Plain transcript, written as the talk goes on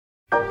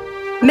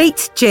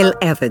Meet Jill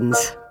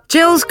Evans.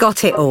 Jill's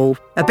got it all.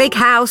 A big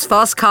house,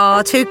 fast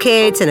car, 2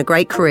 kids and a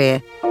great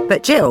career.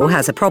 But Jill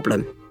has a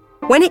problem.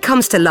 When it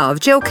comes to love,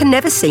 Jill can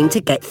never seem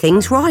to get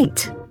things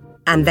right.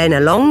 And then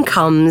along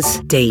comes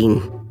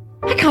Dean.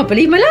 I can't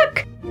believe my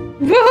luck.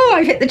 Whoa,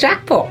 I've hit the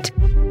jackpot.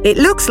 It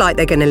looks like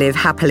they're going to live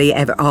happily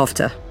ever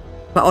after.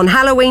 But on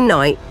Halloween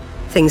night,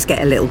 things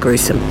get a little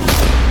gruesome.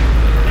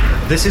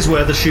 This is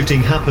where the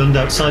shooting happened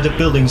outside a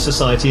building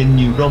society in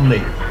New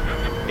Romney.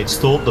 It's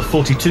thought the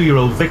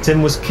 42-year-old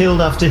victim was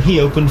killed after he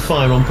opened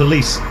fire on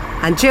police.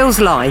 And Jill's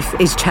life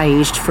is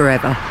changed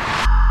forever.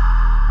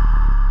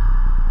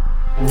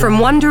 From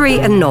Wondery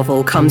and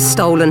Novel comes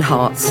Stolen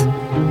Hearts,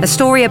 a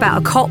story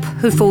about a cop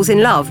who falls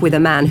in love with a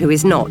man who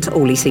is not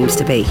all he seems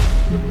to be.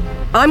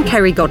 I'm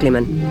Kerry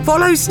Godliman.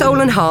 Follow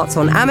Stolen Hearts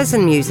on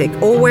Amazon Music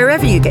or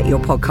wherever you get your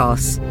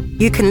podcasts.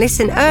 You can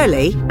listen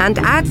early and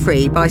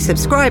ad-free by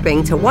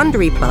subscribing to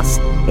Wondery Plus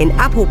in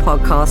Apple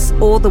Podcasts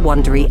or the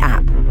Wondery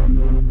app.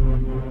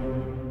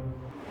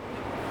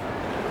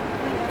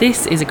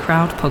 This is a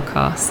Crowd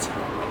podcast.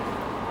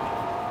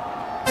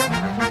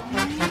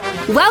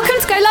 Welcome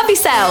to Go Love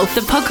Yourself.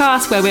 The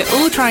podcast where we're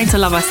all trying to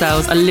love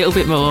ourselves a little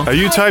bit more. Are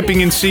you typing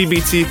in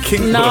CBT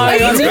King? No, I'm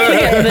looking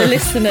at the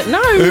listener.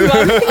 No, I'm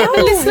looking at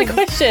the listener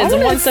questions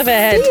and one step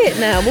ahead. See it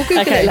now. We'll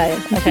Google it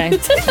later. Okay.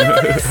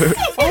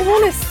 I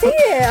want to see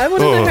it. I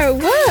want to know how it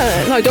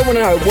works. No, I don't want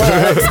to know how it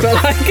works, but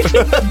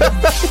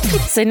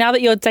like... So now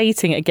that you're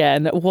dating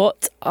again,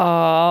 what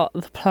are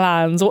the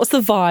plans? What's the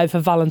vibe for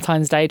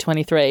Valentine's Day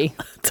 23?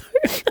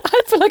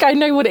 I feel like I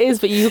know what it is,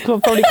 but you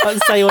probably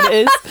can't say what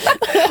it is.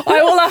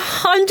 I will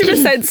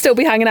 100% still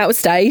be hanging out with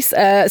Stace.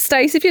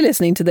 Stace, if you're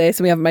listening to this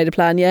and we haven't made a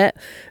plan yet,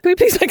 can we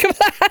please make a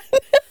plan?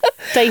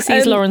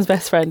 Stacey's Lauren's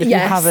best friend, if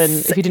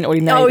you didn't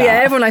already know that. Oh,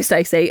 yeah, everyone knows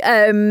Stacey. Like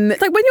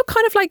when you're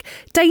kind of like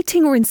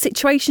dating or in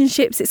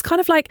situationships, it's kind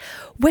of like,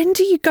 when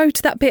do you go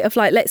to that bit of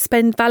like, let's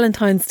spend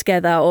Valentine's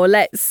together or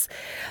let's...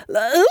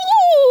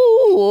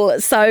 Ooh.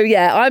 So,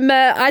 yeah,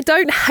 I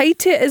don't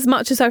hate it as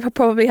much as I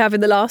probably have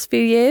in the last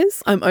few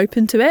years. I'm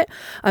open to it.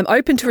 I'm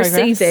open to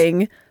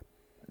receiving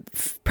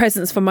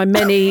presents from my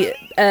many...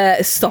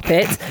 stop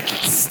it.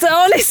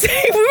 Honestly,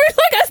 we're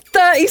like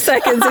 30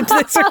 seconds into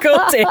this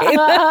recording.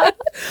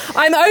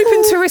 I'm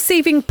open to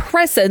receiving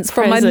presents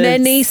from my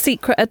many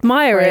secret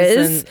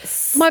admirers.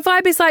 My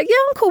vibe is like, yeah,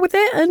 I'm cool with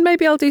it, and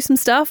maybe I'll do some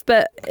stuff,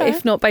 but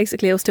if not,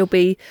 basically it'll still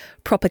be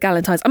proper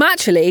Galentine's. I'm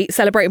actually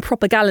celebrating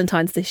proper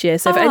Galentine's this year,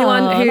 so for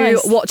anyone who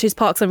watches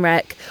Parks and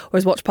Rec or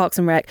has watched Parks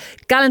and Rec,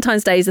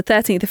 Galentine's Day is the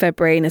 13th of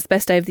February and it's the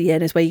best day of the year,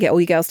 and it's where you get all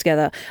your girls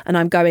together, and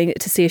I'm going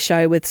to see a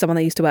show with someone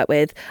I used to work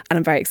with, and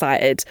I'm very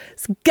excited.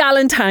 So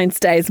Galentine's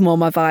Day is more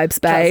my vibes,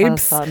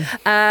 babes. That sounds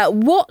fun.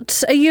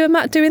 What are you and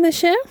Matt doing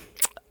this year?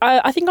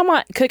 I think I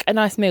might cook a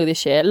nice meal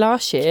this year.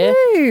 Last year,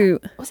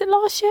 was it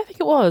last year? I think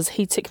it was.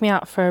 He took me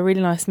out for a really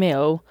nice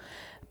meal,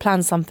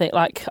 planned something.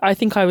 Like, I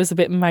think I was a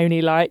bit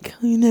moany, like,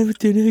 you never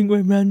did anything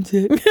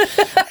romantic.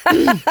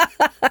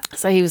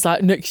 So he was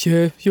like, next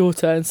year, your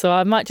turn. So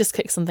I might just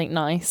cook something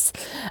nice.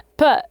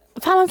 But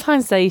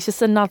Valentine's Day is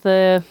just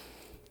another...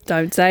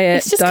 Don't say it.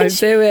 It's just Don't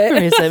do it.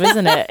 Consumerism,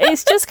 isn't it?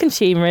 It's just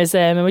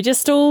consumerism, and we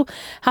just all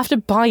have to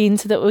buy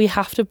into that. We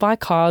have to buy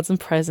cards and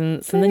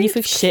presents, and then you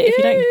feel shit if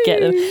you don't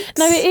get them.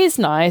 No, it is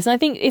nice, and I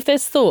think if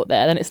there's thought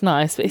there, then it's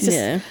nice. But it's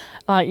just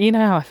like, you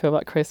know how I feel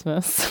about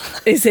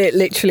Christmas. Is it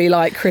literally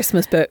like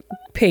Christmas but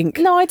pink?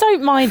 No, I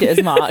don't mind it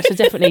as much. I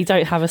definitely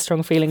don't have as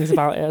strong feelings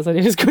about it as I do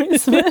as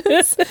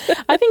Christmas.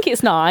 I think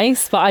it's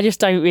nice, but I just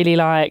don't really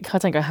I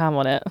don't go ham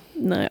on it.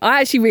 No,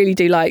 I actually really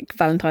do like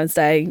Valentine's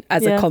Day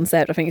as a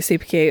concept. I think it's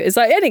super cute. It's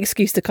like an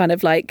excuse to kind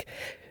of like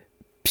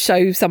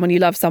show someone you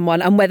love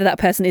someone, and whether that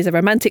person is a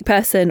romantic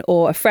person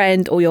or a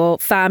friend or your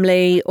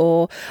family,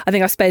 or I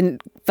think I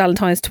spent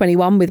Valentine's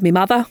 21 with my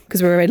mother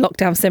because we were in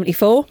lockdown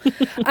 74. We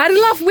had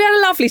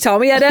a lovely time.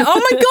 We had oh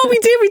my god,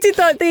 we did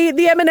like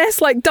the M&S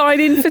like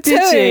dine-in for two.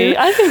 Did you?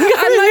 I think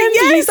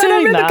I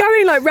remember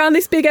going like round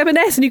this big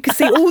M&S, and you could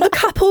see all the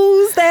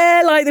couples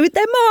there, like with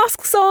their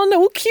masks on,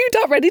 all queued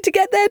up, ready to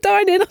get their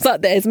dine-in. I was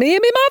like, there's me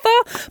and my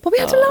mother. But we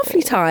had a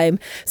lovely time.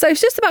 So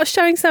it's just about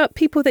showing some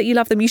people that you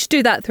love them. You should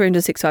do that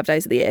 365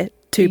 days of the year,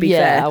 to be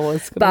fair. I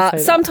was gonna but say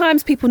that.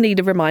 Sometimes people need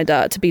a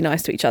reminder to be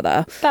nice to each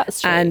other.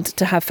 That's true. And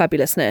to have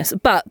fabulousness.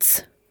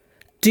 But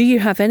do you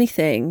have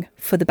anything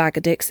for the bag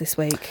of dicks this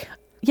week?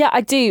 Yeah, I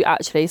do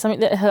actually.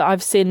 Something that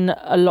I've seen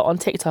a lot on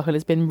TikTok and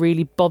has been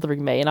really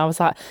bothering me. And I was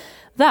like,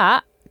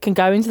 that can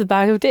go into the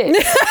bag of dicks.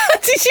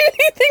 Did you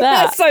think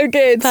that's so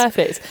good?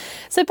 Perfect.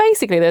 So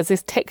basically there's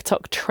this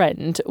TikTok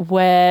trend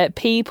where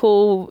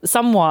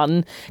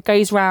someone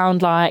goes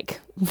round, like,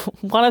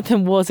 one of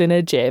them was in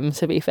a gym,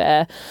 to be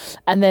fair,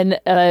 and then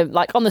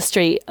like on the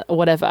street or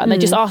whatever, and they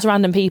just ask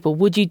random people,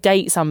 would you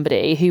date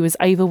somebody who was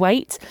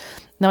overweight?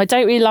 Now, I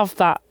don't really love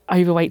that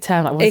overweight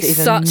term. Like, what does it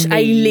even such mean?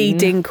 a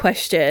leading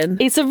question.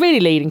 It's a really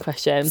leading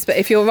question. But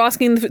if you're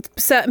asking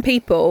certain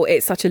people,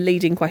 it's such a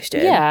leading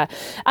question. Yeah.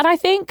 And I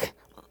think,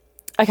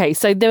 okay,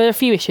 so there are a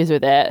few issues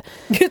with it.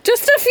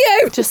 Just a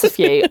few. Just a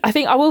few. I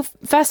think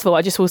first of all,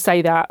 I just will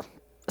say that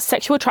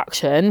sexual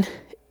attraction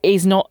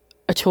is not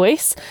a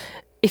choice.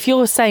 If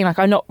you're saying like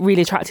I'm not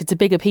really attracted to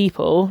bigger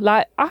people,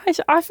 like I think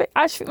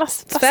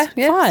that's fair.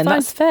 Yeah, fine. it's fine.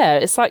 That's fair.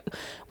 It's like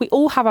we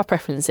all have our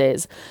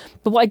preferences.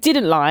 But what I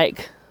didn't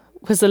like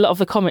was a lot of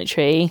the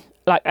commentary.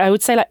 Like I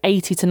would say like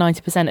 80 to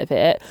 90% of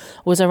it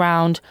was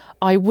around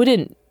I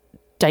wouldn't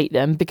date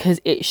them because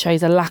it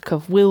shows a lack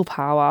of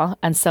willpower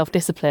and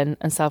self-discipline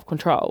and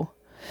self-control.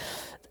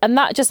 And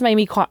that just made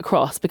me quite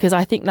cross because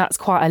I think that's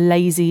quite a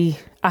lazy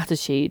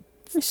attitude.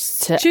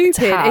 Stupid.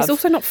 It's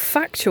also not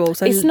factual.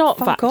 So it's not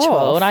fuck factual.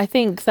 off. And I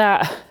think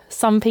that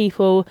some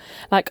people,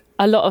 like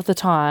a lot of the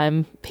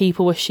time,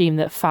 people assume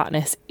that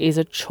fatness is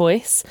a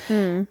choice.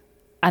 And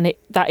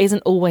that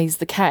isn't always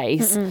the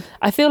case.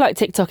 I feel like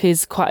TikTok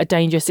is quite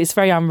it's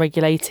very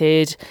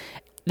unregulated.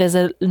 There's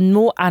a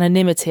more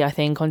anonymity, I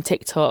think, on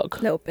TikTok.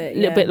 A little bit,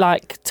 little bit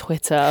like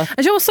Twitter. And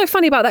you know what's so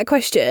funny about that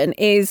question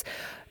is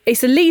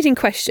it's a leading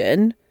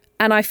question.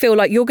 And I feel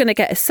like you're going to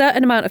get a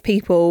certain amount of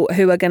people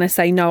who are going to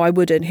say, no, I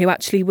wouldn't, who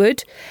actually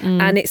would.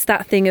 And it's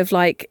that thing of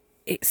like,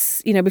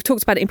 it's, you know, we've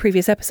talked about it in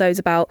previous episodes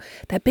about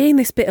there being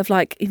this bit of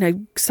like, you know,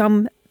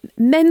 some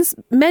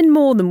men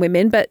more than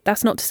women, but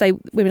that's not to say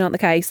women aren't the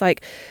case,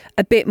 like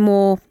a bit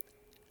more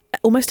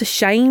almost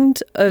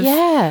ashamed of,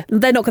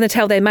 they're not going to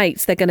tell their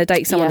mates they're going to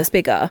date someone that's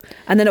bigger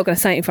and they're not going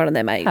to say it in front of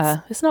their mates.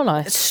 It's not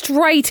nice.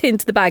 Straight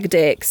into the bag of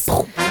dicks.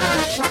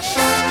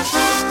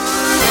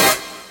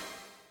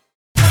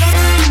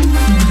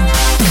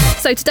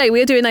 So today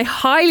we are doing a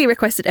highly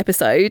requested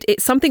episode.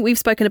 It's something we've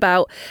spoken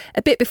about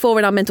a bit before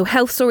in our mental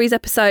health stories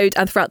episode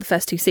and throughout the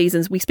first 2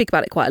 seasons. We speak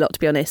about it quite a lot, to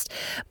be honest.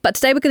 But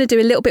today we're going to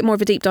do a little bit more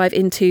of a deep dive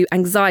into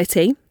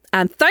anxiety.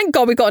 And thank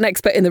God we've got an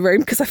expert in the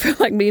room because I feel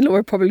like me and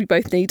Laura probably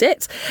both need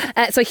it.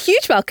 So a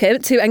huge welcome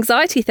to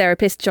anxiety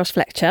therapist Josh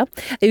Fletcher,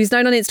 who's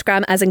known on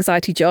Instagram as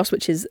Anxiety Josh,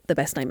 which is the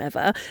best name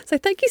ever. So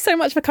thank you so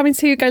much for coming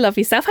to Go Love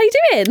Yourself. How are you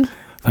doing?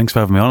 Thanks for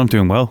having me on. I'm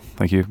doing well.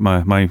 Thank you.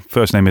 My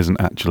first name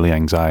isn't actually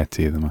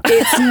Anxiety.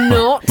 It's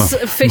not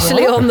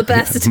officially on the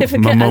birth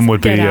certificate. My mum would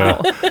be a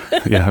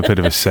bit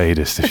of a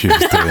sadist if she was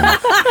doing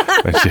that.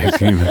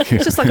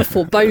 It's just like a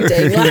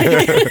foreboding.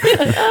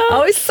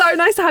 Oh, it's so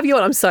nice to have you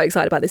on. I'm so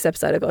excited about this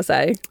episode, I've got to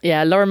say.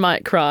 Yeah, Lauren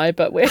might cry,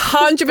 but we're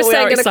 100%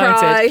 going to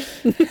cry.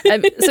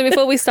 So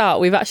before we start,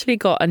 we've actually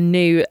got a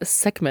new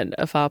segment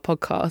of our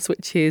podcast,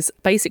 which is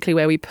basically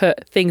where we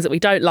put things that we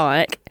don't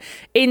like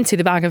into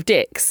the bag of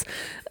dicks.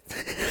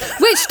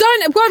 Which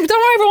don't worry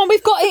everyone,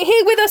 we've got it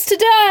here with us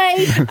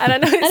today. And I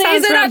know it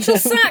is an actual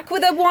sack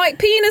with a white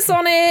penis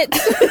on it.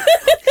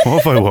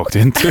 What have I walked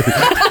into?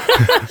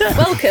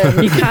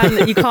 Welcome. You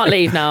can't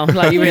leave now.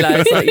 Like you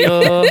realise, like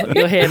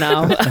you're here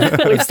now.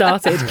 We've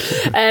started.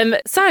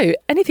 So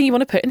anything you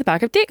want to put in the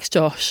bag of dicks,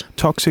 Josh?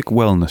 Toxic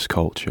wellness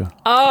culture.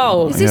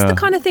 Oh, is this the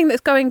kind of thing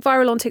that's going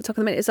viral on TikTok at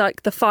the minute? It's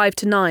like the 5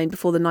 to 9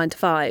 before the 9 to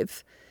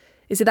 5.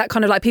 Is it that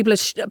kind of like people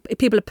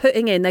are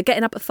putting in, they're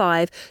getting up at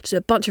 5 to do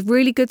a bunch of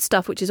really good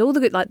stuff, which is all the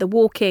good, like the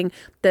walking,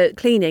 the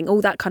cleaning, all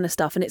that kind of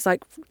stuff. And it's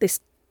like this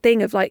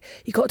thing of like,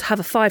 you got to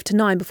have a 5 to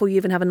 9 before you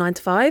even have a 9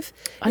 to 5.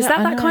 Is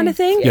that kind of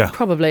thing? Yeah.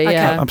 Probably, okay.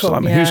 yeah.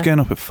 Absolutely. Who's getting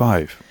up at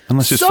 5?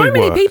 Unless it's so for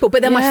many work. people.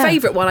 But then my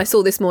favourite one I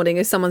saw this morning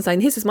is someone saying,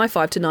 this is my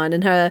 5 to 9,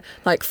 and her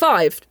like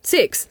 5,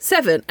 6,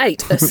 7,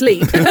 8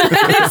 asleep.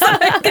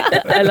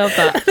 I love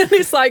that.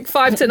 It's like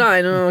 5 to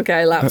 9. Oh,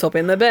 okay, laptop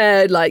in the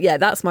bed. Like, yeah,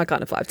 that's my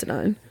kind of 5 to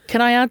 9.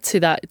 Can I add to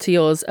that, to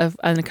yours?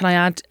 And can I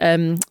add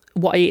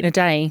what I eat in a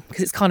day?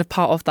 Because it's kind of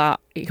part of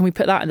that. Can we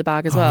put that in the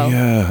bag as well?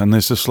 Yeah, and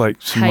there's just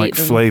like some like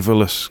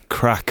flavourless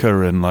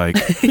cracker and like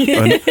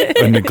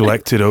a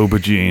neglected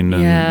aubergine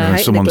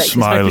and someone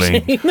smiling. No,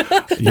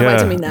 I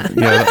didn't mean that.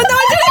 Yeah. No, I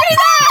didn't mean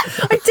that.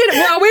 I didn't.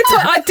 Well,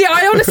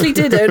 I honestly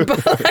didn't.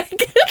 But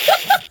like,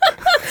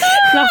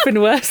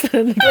 nothing worse than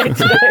a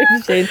neglected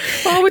aubergine.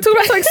 Oh, we're talking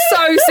about something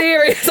so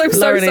serious. I'm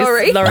so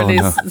sorry. Lauren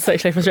is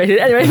sexually frustrated.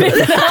 Anyway,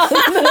 good. I'm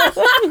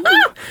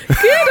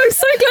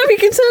so glad we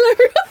can tell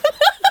everyone.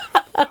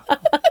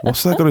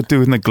 What's that got to do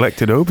with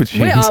neglected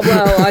aubergines?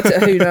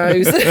 Who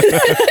knows?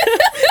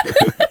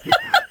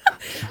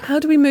 How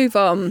do we move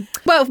on?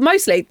 Well,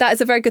 mostly that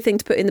is a very good thing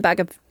to put in the bag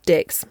of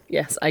dicks.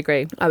 Yes, I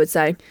agree. I would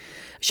say.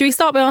 Should we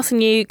start by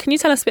asking you, can you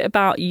tell us a bit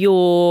about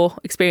your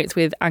experience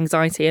with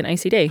anxiety and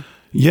OCD?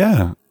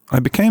 Yeah, I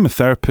became a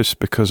therapist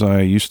because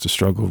I used to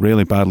struggle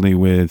really badly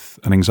with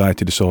an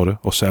anxiety disorder,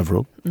 or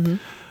several.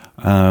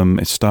 Mm-hmm.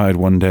 It started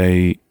one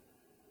day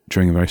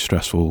during a very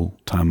stressful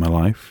time in my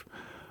life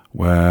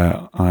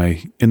where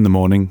in the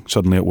morning,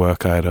 suddenly at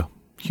work, I had a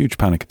huge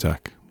panic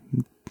attack.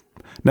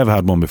 Never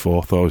had one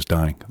before, thought I was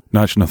dying.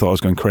 Naturally, I thought I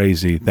was going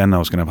crazy, then I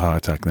was going to have a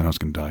heart attack, then I was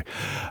going to die.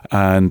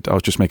 And I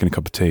was just making a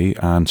cup of tea,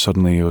 and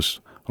suddenly I was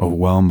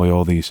overwhelmed by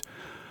all these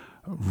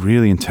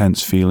really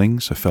intense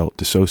feelings. I felt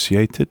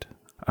dissociated.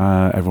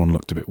 Everyone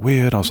looked a bit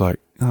weird. I was like,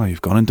 oh,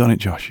 you've gone and done it,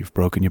 Josh. You've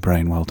broken your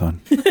brain. Well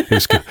done.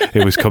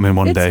 It was coming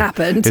one day.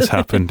 It's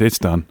happened. It's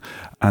done.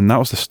 And that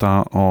was the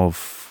start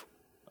of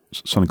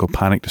something called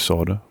panic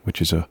disorder,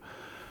 which is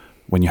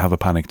when you have a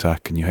panic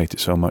attack and you hate it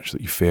so much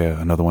that you fear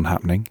another one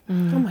happening. Oh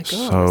my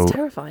God, that's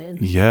terrifying.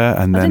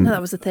 Yeah, and then I didn't know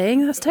that was a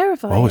thing. That's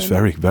terrifying. Oh, it's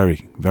very,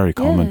 very, very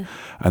common. Yeah.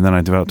 And then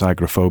I developed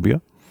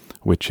agoraphobia,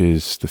 which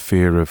is the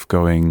fear of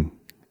going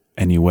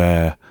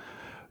anywhere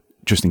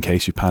just in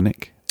case you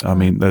panic. I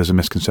mean, there's a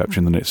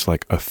misconception that it's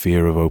like a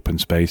fear of open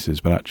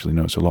spaces, but actually,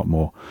 no, it's a lot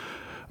more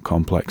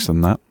complex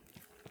than that.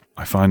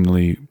 I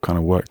finally kind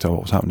of worked out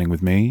what was happening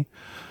with me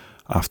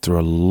after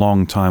a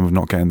long time of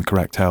not getting the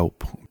correct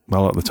help.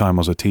 Well, at the time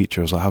I was a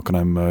teacher, I was like, how can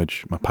I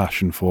merge my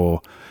passion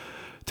for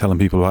telling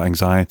people about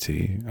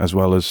anxiety as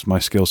well as my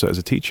skill set as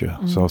a teacher?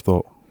 So I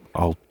thought,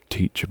 I'll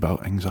teach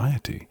about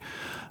anxiety.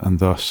 And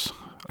thus,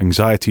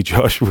 Anxiety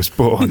Josh was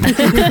born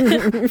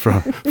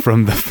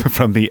from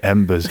the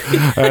embers.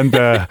 And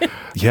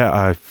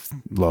I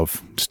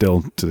love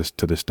still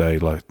to this day,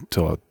 like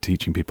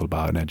teaching people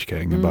about and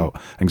educating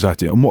about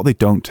anxiety and what they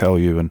don't tell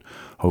you. And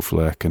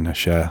hopefully I can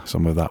share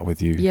some of that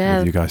with you,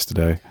 with you guys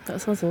today.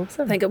 That sounds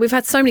awesome. Thank God. We've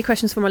had so many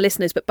questions from our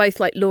listeners, but both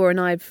like Laura and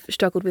I have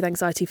struggled with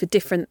anxiety for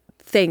different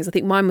things. I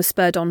think mine was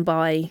spurred on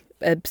by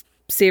a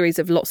series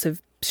of lots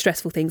of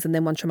stressful things and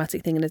then one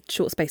traumatic thing in a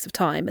short space of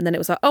time, and then it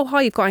was like, oh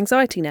hi, you've got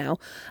anxiety now,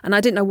 and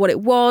I didn't know what it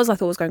was. I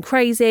thought I was going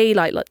crazy,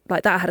 like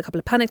that. I had a couple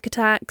of panic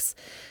attacks,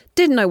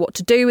 didn't know what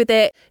to do with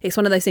it. It's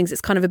one of those things, it's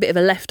kind of a bit of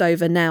a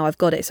leftover. Now I've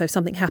got it, so if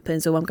something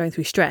happens or I'm going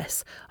through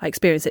stress, I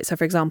experience it. So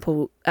for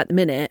example, at the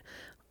minute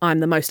I'm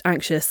the most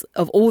anxious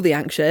of all the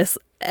anxious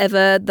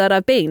ever that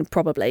I've been,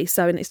 probably.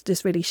 So, and it's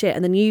just really shit.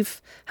 And then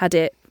you've had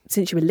it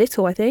since you were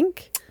little, I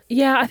think.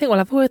 Yeah, I think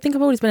I've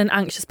always been an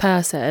anxious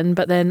person,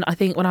 but then I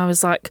think when I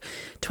was like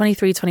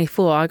 23,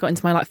 24, I got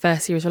into my like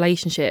first serious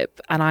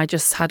relationship, and I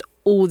just had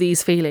all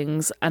these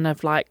feelings, and I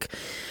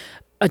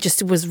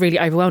just was really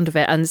overwhelmed with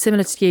it. And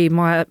similar to you,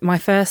 my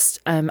first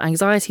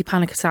anxiety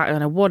panic attack, I don't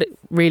know what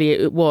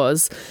it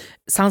was,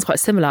 sounds quite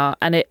similar,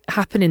 and it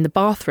happened in the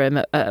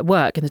bathroom at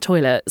work, in the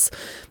toilets,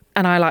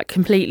 and I like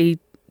completely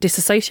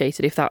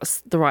disassociated, if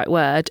that's the right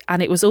word,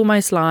 and it was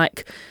almost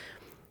like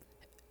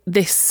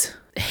this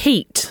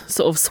heat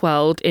sort of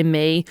swelled in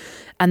me,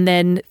 and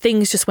then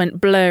things just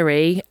went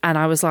blurry, and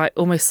I was like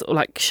almost sort of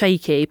like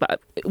shaky, but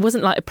it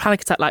wasn't like a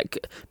panic attack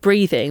like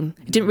breathing.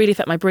 It didn't really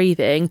affect my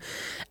breathing,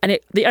 and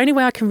the only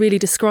way I can really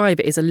describe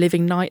it is a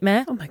living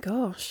nightmare. Oh my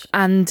gosh.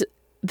 And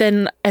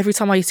then every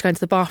time I used to go into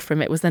the bathroom,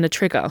 it was then a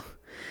trigger,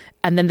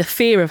 and then the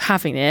fear of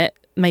having it,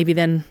 maybe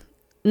then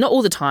not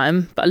all the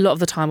time, but a lot of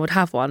the time would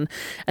have one.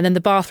 And then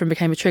the bathroom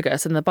became a trigger.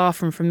 So then the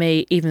bathroom for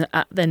me, even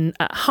at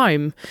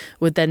home,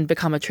 would then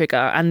become a trigger.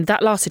 And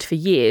that lasted for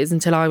years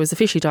until I was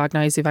officially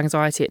diagnosed with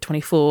anxiety at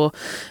 24.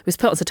 Was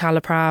put on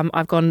citalopram.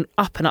 I've gone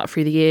up and up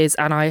through the years.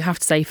 And I have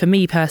to say, for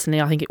me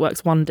personally, I think it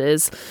works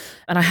wonders.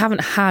 And I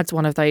haven't had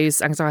one of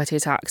those anxiety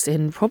attacks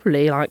in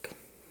probably like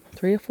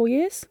 3 or 4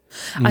 years.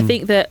 I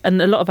think that, and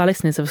a lot of our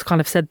listeners have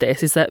kind of said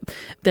this, is that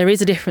there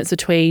is a difference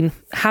between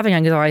having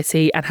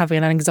anxiety and having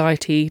an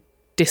anxiety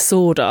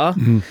disorder.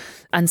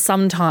 And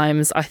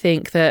sometimes I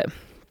think that,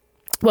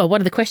 well,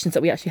 one of the questions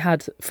that we actually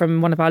had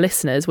from one of our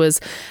listeners was,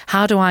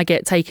 how do I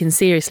get taken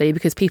seriously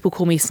because people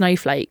call me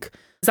Snowflake?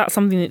 Is that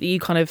something that you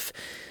kind of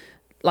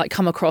like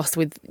come across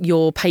with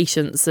your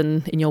patients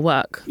and in your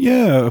work?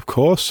 Yeah, of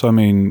course. I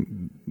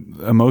mean,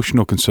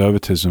 emotional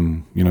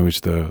conservatism,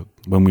 is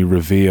when we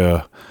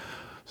revere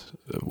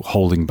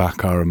holding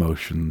back our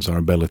emotions, our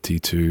ability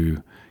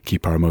to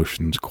keep our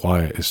emotions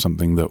quiet is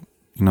something that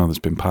that's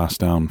been passed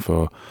down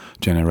for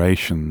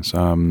generations.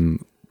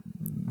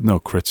 No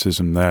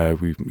criticism there.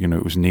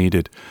 It was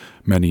needed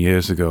many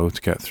years ago to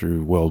get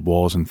through world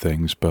wars and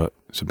things, but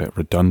it's a bit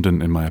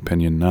redundant in my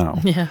opinion now.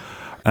 Yeah.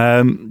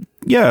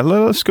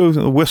 Let's go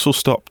to the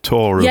whistle-stop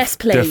tour of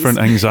different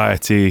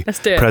anxiety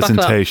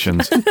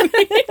presentations.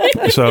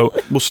 So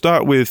we'll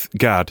start with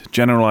GAD,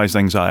 generalized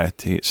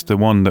anxiety. It's the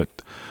one that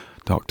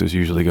doctors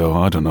usually go,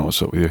 I don't know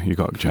what's up with you. You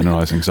got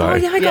generalized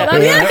anxiety. Oh yeah, I got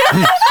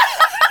that.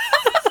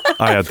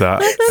 I had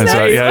that.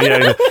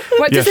 Yeah.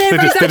 What, they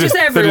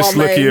just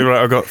look at you,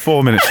 right, I've got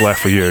 4 minutes left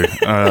for you.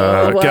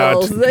 Gad,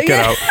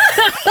 get out.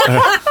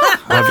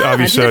 Have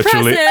your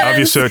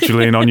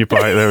sertraline on your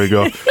bike. There we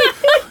go.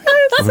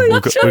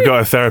 We've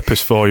got a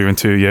therapist for you in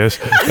 2 years.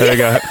 There we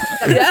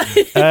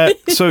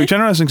go. So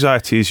generalized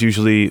anxiety is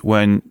usually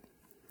when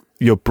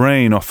your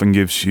brain often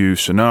gives you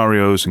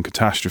scenarios and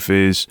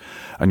catastrophes,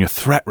 and your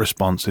threat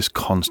response is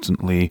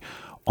constantly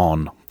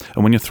on.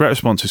 And when your threat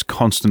response is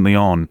constantly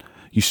on,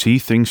 you see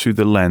things through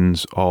the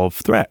lens of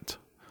threat.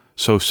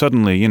 So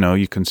suddenly,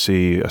 you can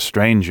see a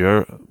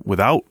stranger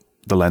without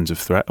the lens of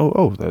threat.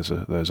 Oh, there's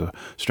a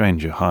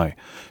stranger. Hi.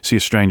 See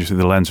a stranger through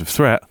the lens of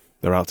threat.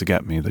 They're out to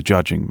get me. They're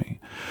judging me.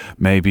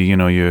 Maybe,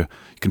 you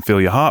can feel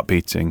your heart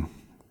beating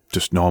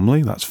just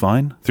normally. That's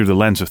fine. Through the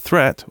lens of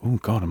threat. Oh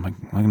God, am I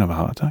going to have a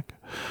heart attack?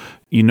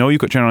 You've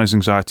got generalized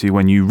anxiety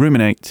when you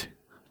ruminate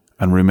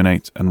and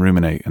ruminate and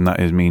ruminate. And that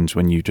means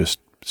when you just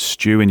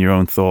stew in your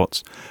own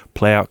thoughts,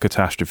 play out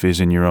catastrophes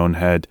in your own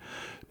head,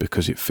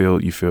 because you feel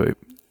it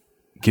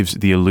gives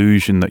the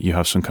illusion that you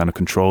have some kind of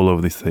control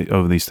over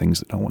these things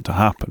that don't want to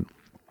happen.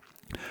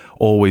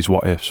 Always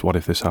what ifs. What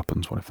if this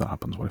happens? What if that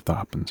happens? What if that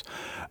happens?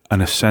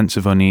 And a sense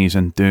of unease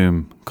and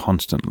doom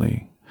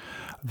constantly.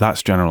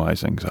 That's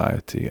generalized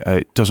anxiety.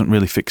 It doesn't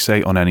really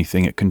fixate on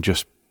anything. It can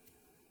just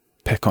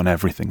pick on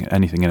anything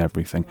and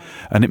everything.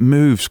 And it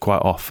moves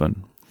quite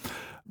often.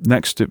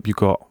 Next up, you've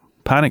got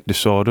panic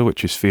disorder,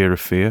 which is fear of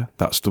fear.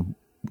 That's the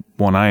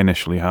one I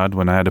initially had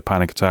when I had a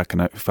panic attack,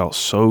 and it felt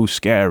so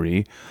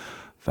scary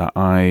that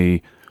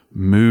I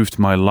moved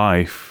my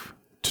life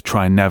to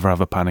try and never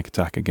have a panic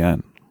attack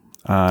again.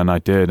 And I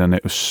did, and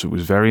it was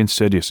very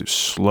insidious. It was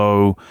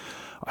slow.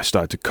 I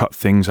started to cut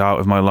things out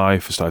of my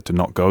life. I started to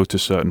not go to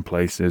certain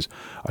places.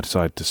 I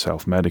decided to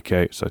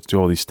self-medicate, started to do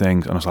all these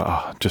things. And I was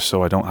like, just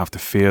so I don't have to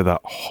fear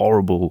that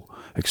horrible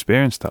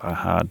experience that I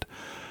had,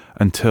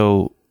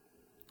 until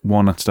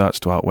one starts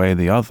to outweigh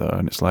the other.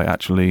 And it's like,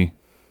 actually,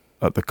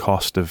 at the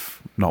cost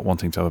of not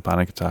wanting to have a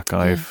panic attack,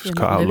 I've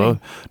cut out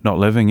not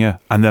living, yeah.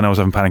 And then I was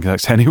having panic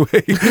attacks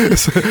anyway.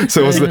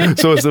 so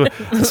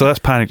that's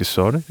panic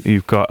disorder.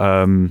 You've got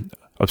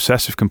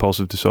obsessive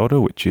compulsive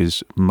disorder, which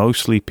is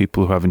mostly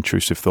people who have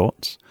intrusive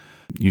thoughts,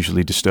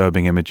 usually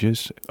disturbing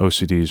images.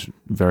 OCD is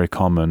very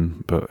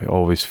common, but it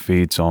always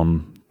feeds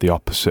on the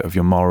opposite of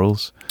your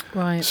morals.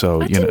 Right.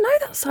 So I didn't know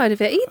that side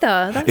of it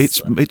either.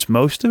 It's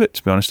most of it,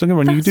 to be honest.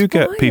 When you do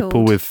get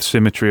people with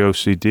symmetry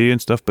OCD and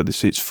stuff, but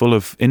it's full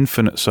of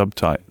infinite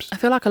subtypes. I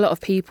feel like a lot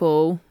of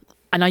people,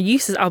 and I'm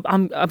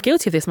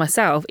guilty of this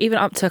myself. Even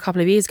up to a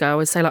couple of years ago, I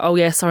would say like, "Oh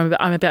yes, I'm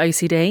a bit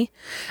OCD,"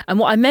 and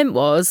what I meant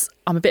was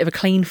I'm a bit of a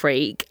clean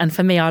freak, and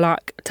for me, I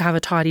like to have a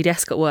tidy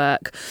desk at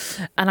work.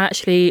 And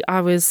actually, I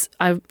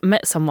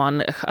met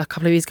someone a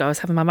couple of years ago. I was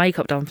having my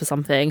makeup done for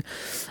something,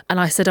 and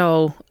I said,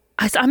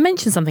 I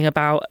mentioned something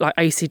about like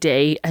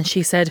OCD, and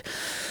she said,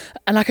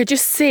 and I could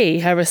just see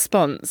her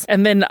response.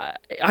 And then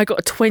I got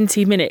a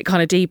 20-minute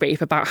kind of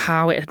debrief about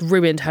how it had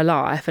ruined her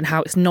life and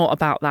how it's not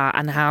about that,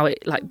 and how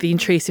it, like, the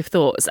intrusive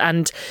thoughts.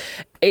 And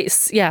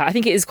it's, I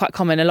think it is quite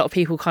common. A lot of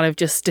people kind of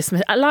just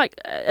dismiss, like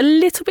a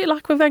little bit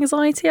like with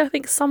anxiety, I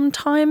think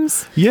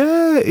sometimes.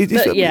 Yeah,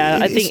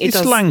 I think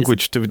it's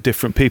language to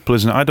different people,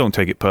 isn't it? I don't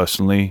take it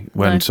personally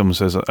when someone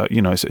says,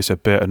 it's a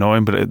bit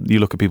annoying, but you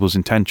look at people's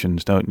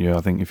intentions, don't you?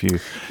 I think if you're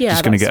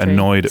just going to get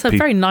annoyed at people. It's a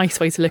very nice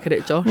way to look at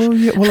it, Josh.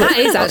 That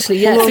is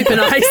actually, super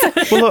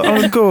nice. Well,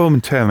 I'll go home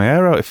and tear my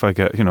hair out if I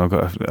get,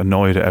 got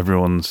annoyed at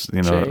everyone's,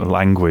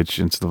 language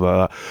and stuff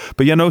like that.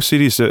 But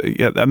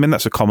OCD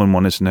that's a common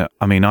one, isn't it?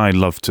 I mean, I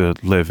love to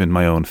live in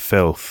my own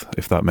filth,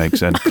 if that makes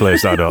sense,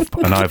 clears that up.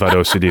 And I've had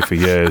OCD for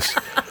years.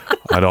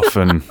 I'd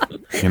often,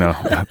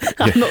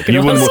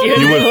 you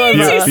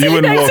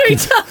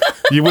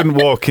wouldn't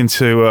walk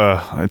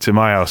into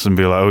my house and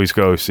be like, he's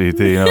got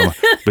OCD,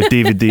 but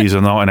DVDs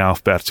are not in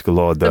alphabetical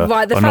order.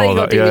 Right, the fact you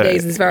got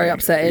DVDs is very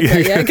upsetting.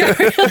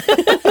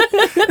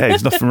 Hey,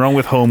 there's nothing wrong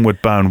with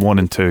Homeward Bound 1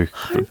 and 2.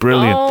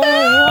 Brilliant.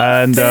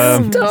 And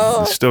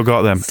still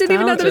got them. Didn't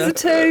even know there was a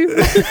 2.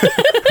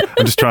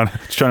 I'm just trying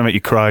to make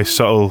you cry.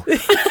 Subtle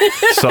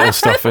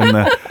stuff in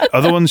there.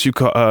 Other ones, you've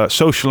got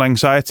social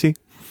anxiety.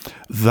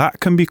 That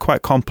can be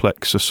quite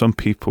complex. So some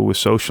people with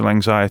social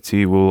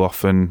anxiety will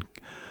often,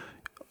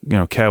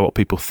 care what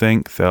people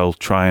think. They'll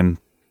try and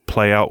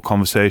play out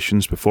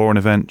conversations before an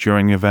event,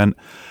 during an event,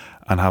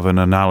 and have an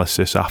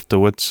analysis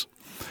afterwards.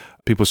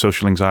 People with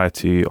social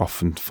anxiety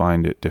often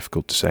find it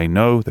difficult to say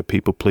no. They're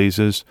people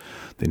pleasers.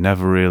 They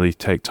never really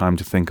take time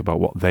to think about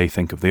what they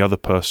think of the other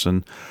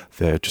person.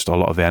 They're just, a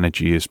lot of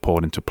energy is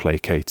poured into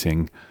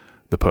placating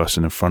the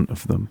person in front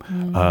of them.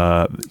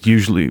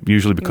 Usually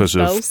because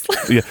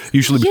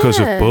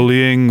of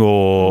bullying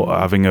or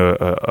having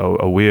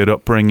a weird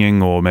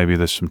upbringing, or maybe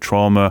there's some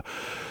trauma.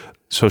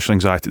 Social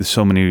anxiety, there's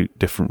so many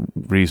different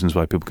reasons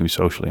why people can be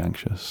socially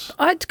anxious.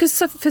 Because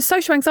for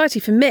social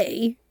anxiety, for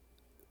me,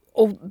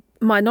 or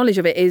my knowledge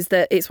of it is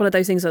that it's one of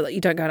those things that you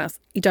don't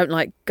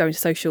like going to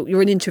social.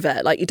 You're an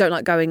introvert, like you don't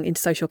like going into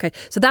social. Okay,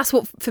 so that's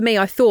what for me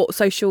I thought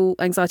social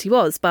anxiety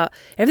was. But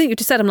everything you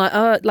just said, I'm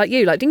like, like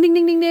you, like ding ding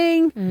ding ding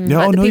ding.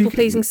 The people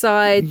pleasing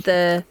side.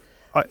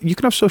 You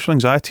can have social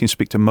anxiety and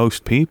speak to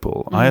most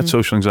people. I had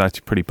social anxiety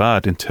pretty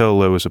bad until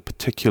there was a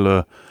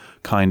particular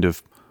kind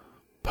of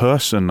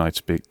person I'd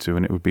speak to,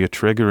 and it would be a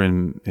trigger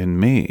in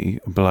me.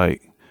 I'd be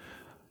like,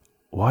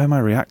 why am I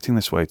reacting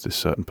this way to this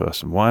certain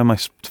person? Why am I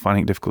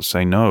finding it difficult to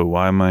say no?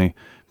 Why am I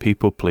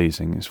people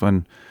pleasing? It's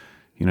when,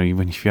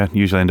 if you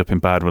usually end up in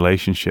bad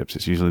relationships,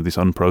 it's usually this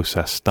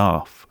unprocessed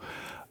stuff.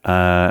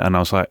 And I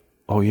was like,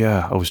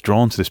 I was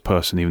drawn to this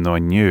person even though I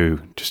knew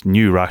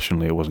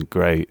rationally it wasn't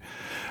great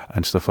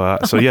and stuff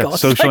like that. So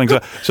social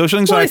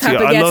anxiety.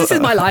 This is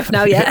my life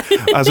now, yeah.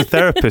 As a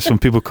therapist, when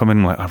people come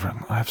in like, I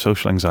have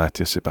social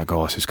anxiety, I sit back,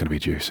 this is going to be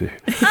juicy.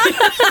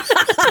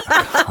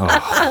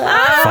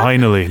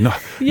 Finally. No,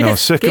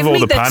 sick of all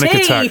the panic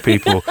attack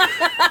people.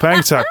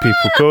 Panic attack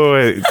people, go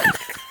away.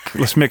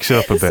 Let's mix it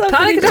up a bit.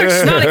 Panic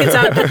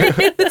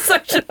attack,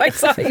 social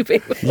anxiety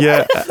people.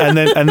 Yeah, and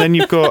then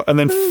you've got,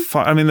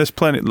 there's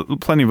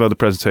plenty of other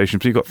presentations.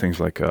 But you've got things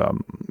like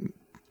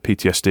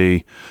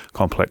PTSD,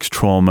 complex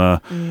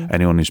trauma,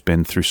 anyone who's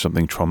been through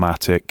something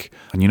traumatic.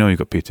 And you've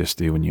got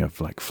PTSD when you have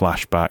like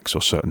flashbacks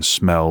or certain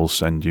smells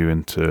send you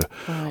into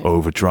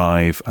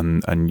overdrive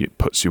and it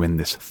puts you in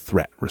this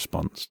threat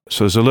response.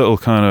 So there's a little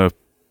kind of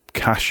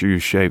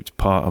cashew-shaped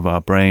part of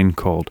our brain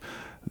called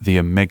the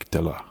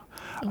amygdala.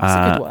 That's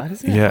a good word,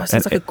 isn't it? Yeah, It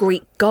sounds like a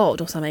Greek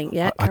god or something.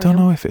 Yeah, I don't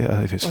know if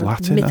it's Or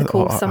Latin.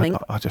 mythical something.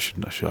 I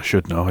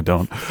should know. I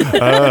don't.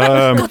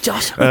 God,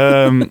 Josh.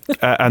 And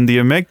the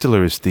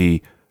amygdala is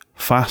the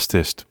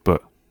fastest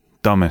but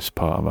dumbest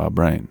part of our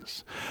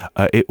brains.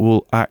 It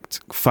will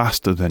act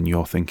faster than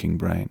your thinking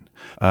brain.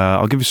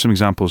 I'll give you some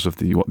examples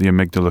of what the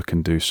amygdala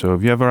can do. So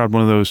have you ever had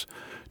one of those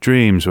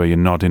dreams where you're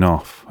nodding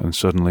off and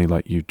suddenly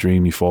like you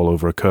dream you fall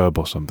over a curb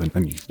or something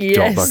and you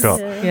drop back up?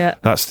 Yeah.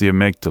 That's the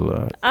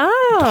amygdala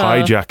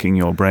hijacking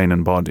your brain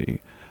and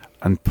body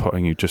and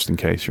putting you just in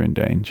case you're in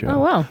danger. Oh,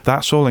 wow.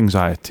 That's all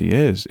anxiety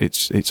is.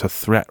 It's a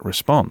threat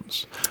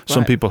response.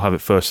 Some people have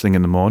it first thing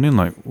in the morning,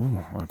 like,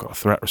 ooh, I've got a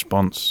threat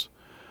response.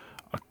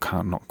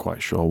 Not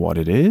quite sure what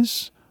it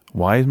is.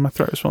 Why is my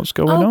threat response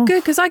going on? Oh,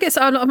 good, because I guess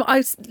I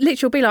literally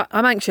will be like,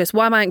 I'm anxious.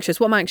 Why am I anxious?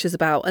 What am I anxious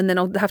about? And then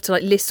I'll have to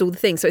like list all the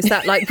things. So it's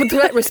that like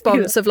threat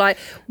response of like,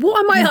 what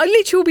am I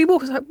literally will be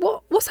walking like,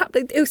 what's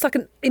happening? It was like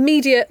an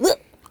immediate,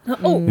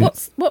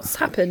 what's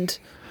happened?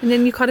 And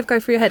then you kind of go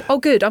through your head, oh,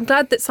 good. I'm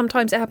glad that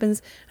sometimes it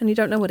happens and you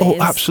don't know what it is.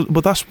 Oh, absolutely.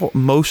 Well, that's what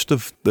most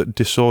of the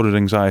disordered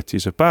anxiety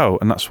is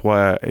about. And that's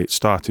why it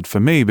started for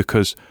me,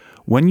 because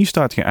when you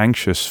start to get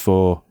anxious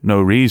for no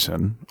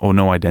reason or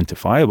no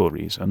identifiable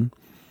reason,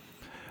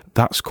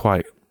 that's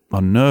quite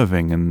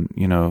unnerving. And,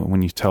 you know,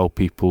 when you tell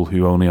people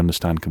who only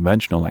understand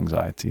conventional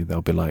anxiety,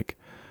 they'll be like,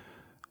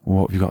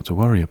 what have you got to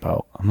worry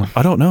about? I'm like,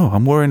 I don't know.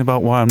 I'm worrying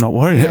about why I'm not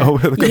worried.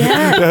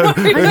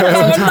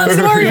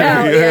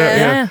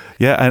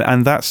 Yeah,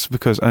 and that's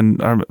because,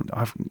 and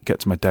I get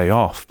to my day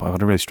off, but I've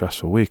had a really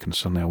stressful week, and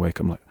suddenly I wake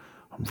up, I'm like,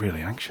 I'm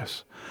really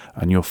anxious.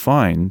 And you'll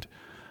find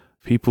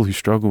people who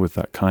struggle with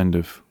that kind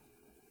of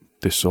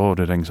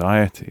disordered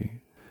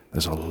anxiety,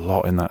 there's a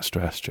lot in that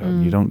stress, Joe.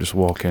 You don't just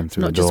walk in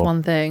through the door. Not just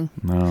one thing.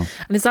 No.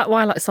 And is that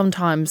why, like,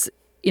 sometimes,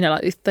 you know,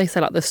 like they say,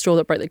 like the straw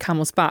that broke the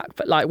camel's back,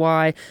 but like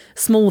why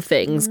small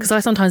things? Because I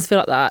sometimes feel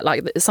like that,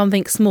 like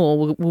something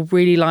small will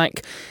really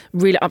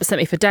upset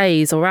me for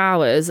days or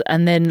hours.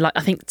 And then, like,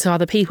 I think to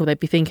other people, they'd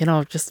be thinking,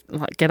 oh, just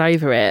like get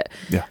over it.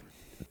 Yeah.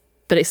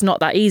 But it's not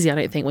that easy, I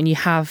don't think, when you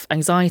have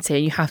anxiety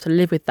and you have to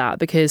live with that,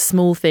 because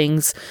small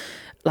things,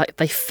 like,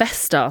 they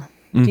fester.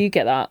 Do you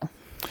get that?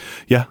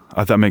 Yeah,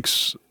 that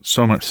makes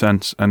so much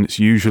sense. And it's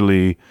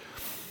usually,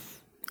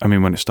 I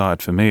mean, when it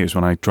started for me, it was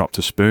when I dropped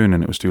a spoon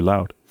and it was too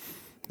loud.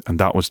 And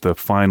that was the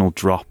final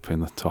drop in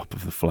the top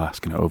of the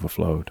flask and it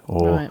overflowed.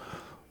 Or Right.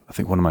 I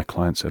think one of my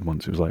clients said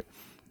once, it was like,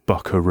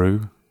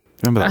 Buckaroo.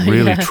 Remember that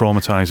really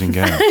traumatizing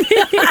game?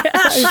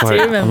 I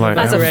do remember.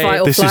 That's a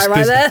fight or flight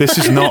right there. This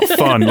is not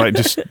fun. Like,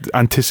 just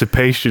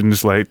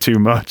anticipation's like too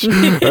much.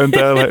 And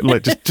they're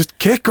like just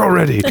kick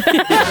already.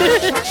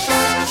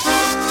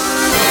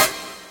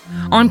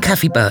 I'm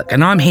Kathy Burke,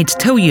 and I'm here to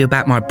tell you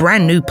about my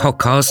brand new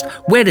podcast,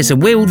 Where There's a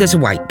Will, There's a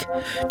Wake.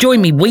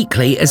 Join me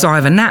weekly as I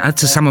have a natter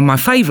to some of my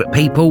favourite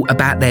people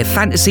about their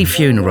fantasy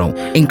funeral,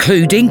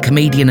 including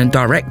comedian and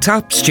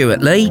director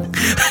Stuart Lee.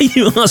 Are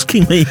you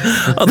asking me,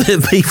 are there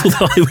people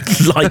that I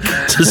would like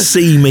to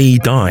see me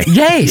die?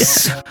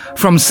 Yes,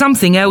 from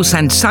Something Else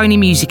and Sony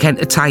Music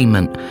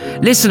Entertainment.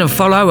 Listen and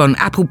follow on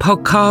Apple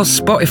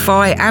Podcasts,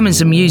 Spotify,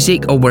 Amazon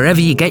Music, or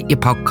wherever you get your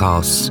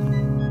podcasts.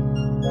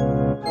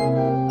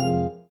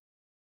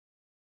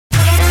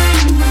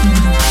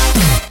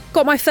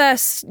 Got my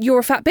first You're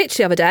a Fat Bitch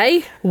the other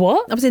day.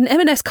 What? I was in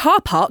M&S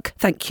car park,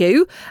 thank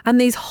you,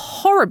 and these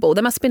horrible,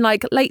 they must have been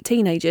like late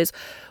teenagers,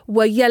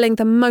 were yelling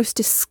the most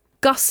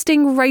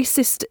disgusting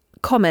racist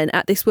comment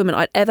at this woman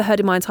I'd ever heard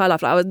in my entire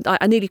life. Like,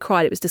 I nearly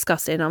cried. It was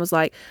disgusting. I was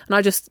like, and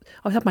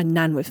I had my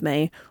nan with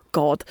me,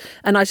 God,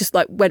 and I just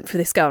like went for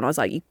this girl and I was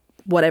like,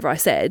 whatever I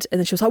said, and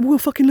then she was like, well,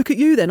 fucking look at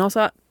you then. I was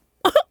like,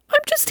 I'm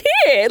just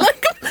here,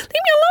 like, leave me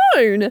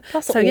alone.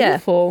 That's so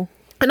awful. Yeah.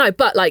 I know,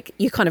 but like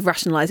you kind of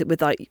rationalise it with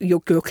like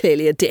you're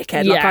clearly a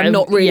dickhead. Like, Yeah, I'm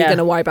not really yeah. going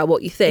to worry about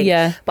what you think.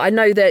 Yeah. But I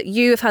know that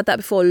you have had that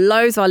before.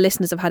 Loads of our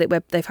listeners have had it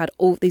where they've had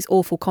all these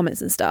awful comments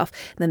and stuff.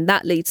 And then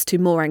that leads to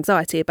more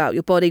anxiety about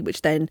your body,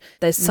 which then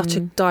there's such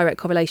a direct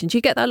correlation. Do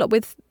you get that a lot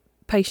with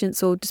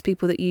patients or just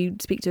people that you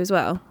speak to as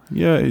well?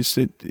 Yeah, it's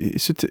a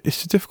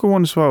difficult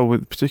one as well,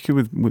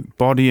 particularly with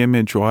body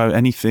image or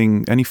any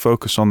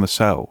focus on the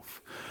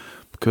self,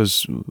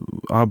 because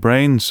our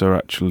brains are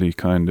actually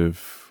kind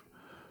of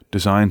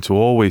designed to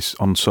always,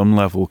 on some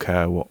level,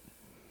 care what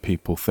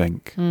people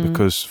think.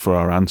 Because for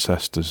our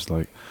ancestors,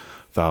 like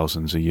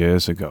thousands of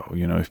years ago,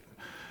 you know,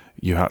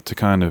 you had to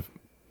kind of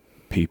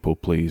people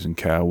please and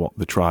care what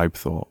the tribe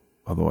thought,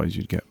 otherwise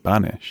you'd get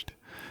banished.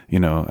 You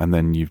know, and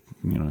then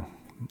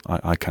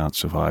I can't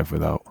survive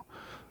without,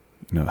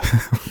 you know,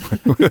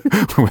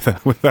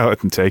 without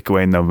a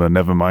takeaway number.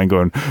 Never mind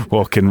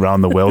walking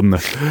around the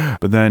wilderness.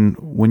 But then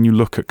when you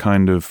look at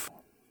kind of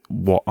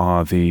what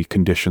are the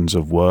conditions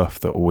of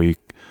worth that we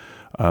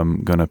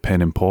going to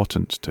pin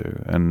importance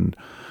to, and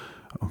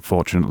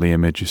unfortunately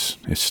image is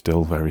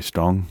still very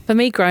strong. For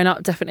me, growing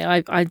up,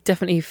 definitely, I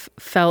definitely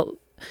felt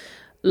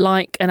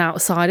like an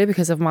outsider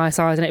because of my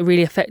size, and it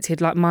really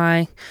affected like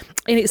and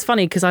it's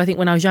funny because I think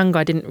when I was younger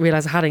I didn't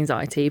realise I had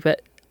anxiety,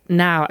 but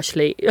now,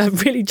 actually,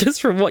 really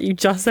just from what you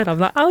just said, I'm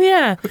like, oh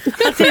yeah,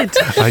 I did.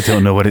 I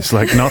don't know what it's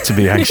like not to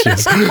be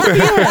anxious.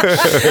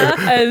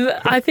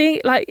 I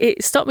think like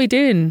it stopped me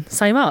doing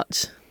so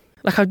much.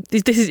 Like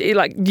this is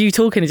like you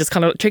talking and just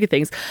kind of triggered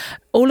things.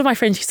 All of my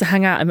friends used to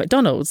hang out at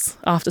McDonald's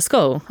after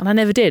school, and I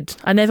never did.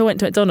 I never went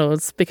to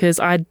McDonald's because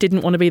I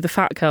didn't want to be the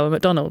fat girl at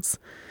McDonald's.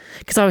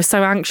 Because I was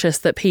so anxious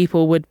that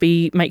people would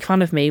make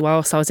fun of me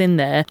whilst I was in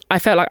there. I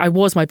felt like I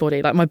was my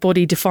body, like my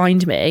body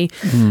defined me.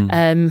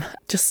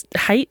 Just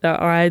hate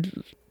that I,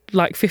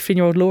 like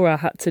 15-year-old Laura,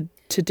 had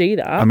to do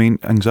that. I mean,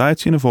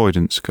 anxiety and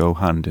avoidance go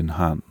hand in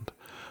hand.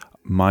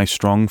 My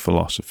strong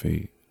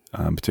philosophy,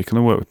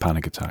 particularly work with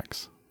panic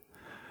attacks,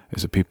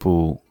 is that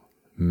people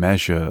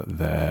measure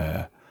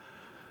their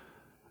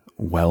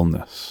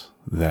wellness,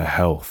 their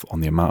health,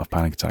 on the amount of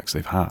panic attacks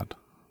they've had.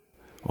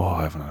 Oh,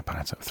 I haven't had a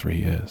panic attack for 3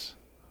 years.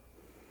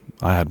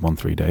 I had one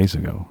 3 days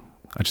ago.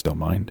 I just don't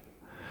mind.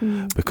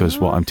 Because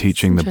what I'm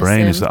teaching the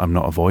brain is that I'm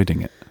not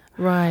avoiding it.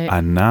 Right.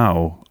 And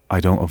now I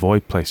don't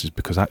avoid places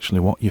because actually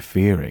what you're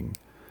fearing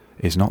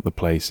is not the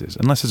places,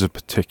 unless there's a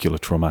particular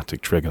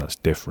traumatic trigger that's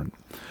different,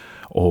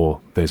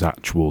 or there's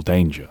actual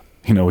danger.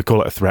 You know, we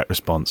call it a threat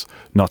response,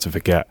 not to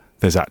forget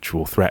there's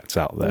actual threats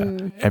out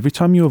there. Every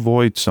time you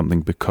avoid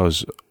something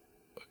because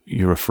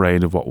you're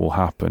afraid of what will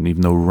happen,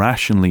 even though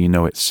rationally you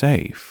know it's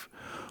safe,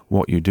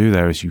 what you do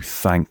there is you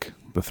thank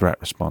the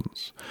threat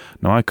response.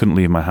 Now, I couldn't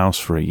leave my house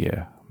for a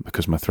year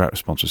because my threat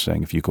response was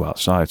saying, if you go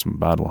outside, something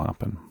bad will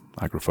happen,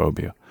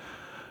 agoraphobia.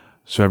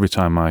 So every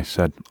time I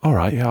said, all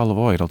right, yeah, I'll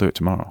avoid, I'll do it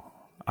tomorrow,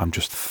 I'm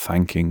just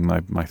thanking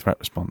my threat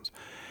response.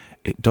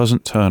 It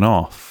doesn't turn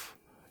off.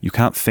 You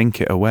can't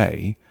think it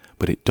away,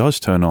 but it does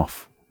turn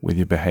off with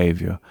your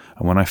behavior.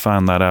 And when I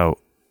found that out,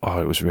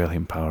 it was really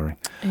empowering.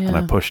 Yeah. And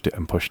I pushed it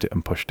and pushed it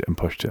and pushed it and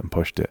pushed it and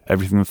pushed it.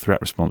 Everything the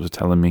threat response was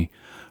telling me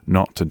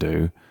not to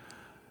do,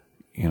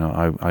 you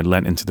know, I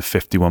lent into the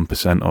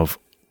 51% of,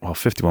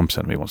 51%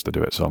 of me wants to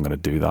do it, so I'm going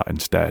to do that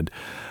instead.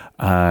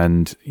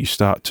 And you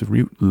start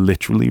to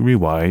literally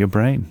rewire your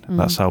brain.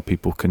 That's how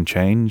people can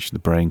change. The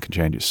brain can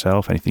change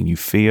itself. Anything you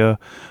fear,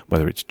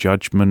 whether it's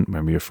judgment,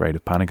 maybe you're afraid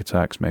of panic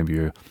attacks, maybe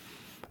you're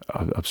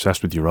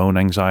obsessed with your own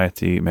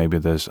anxiety, maybe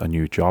there's a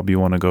new job you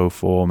want to go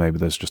for, maybe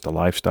there's just a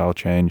lifestyle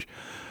change,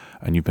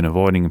 and you've been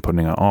avoiding and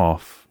putting it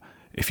off.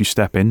 If you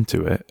step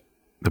into it,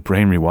 the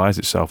brain rewires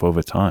itself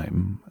over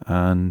time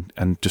and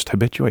just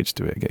habituates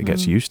to it. It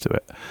gets used to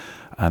it.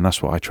 And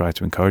that's what I try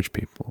to encourage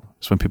people.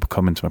 So when people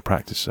come into my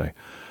practice and say,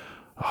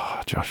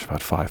 oh, Josh, I've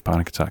had 5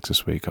 panic attacks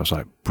this week. I was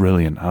like,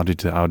 brilliant. How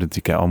did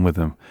you get on with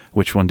them?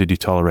 Which one did you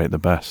tolerate the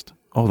best?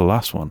 Oh, the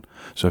last one.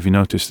 So if you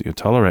notice that you're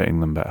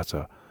tolerating them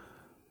better,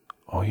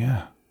 oh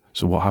yeah.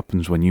 So what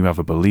happens when you have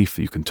a belief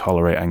that you can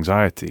tolerate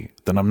anxiety?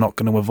 Then I'm not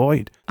going to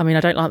avoid. I mean, I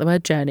don't like the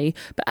word journey,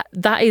 but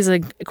that is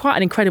quite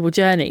an incredible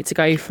journey to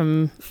go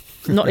from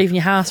not leaving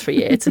your house for a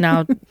year to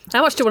now.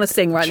 How much do you want to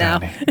sing right now?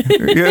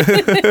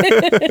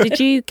 Did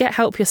you get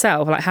help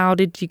yourself? Like, how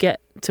did you get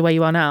to where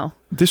you are now?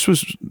 This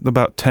was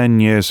about 10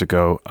 years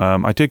ago.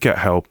 I did get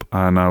help,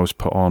 and I was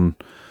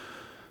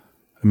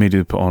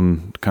immediately put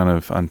on kind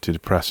of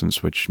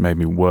antidepressants, which made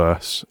me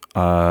worse.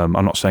 I'm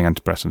not saying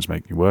antidepressants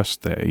make me worse.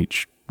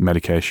 Each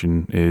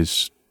medication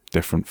is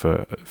different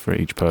for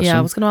each person. Yeah,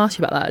 I was going to ask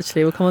you about that,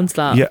 actually. We'll come on to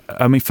that. Yeah,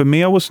 I mean, for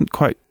me, I wasn't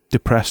quite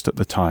depressed at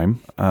the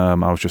time. I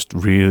was just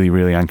really,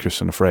 really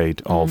anxious and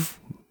afraid of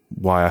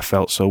why I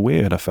felt so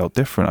weird. I felt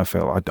different.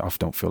 I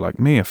don't feel like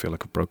me. I feel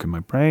like I've broken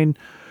my brain.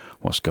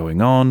 What's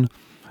going on?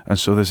 And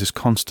so there's this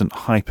constant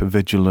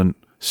hypervigilant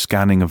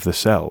scanning of the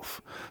self.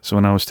 So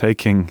when I was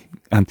taking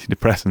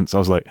antidepressants, I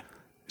was like,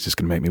 is this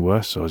going to make me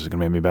worse or is it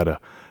going to make me better?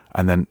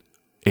 And then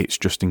it's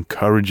just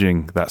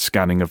encouraging that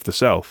scanning of the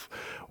self,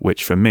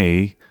 which for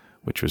me,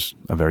 which was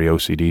a very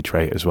OCD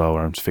trait as well,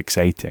 where I'm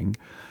fixating,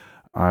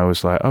 I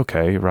was like,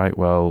 okay, right,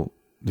 well,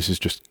 this is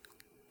just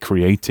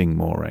creating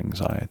more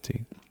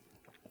anxiety.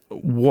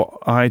 What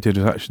I did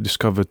is actually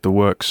discovered the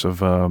works of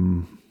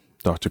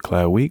Dr.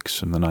 Claire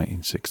Weekes in the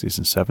 1960s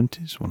and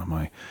 70s, one of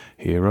my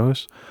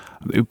heroes.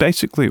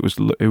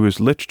 It was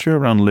literature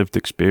around lived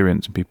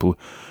experience and people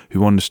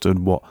who understood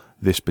what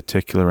this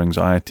particular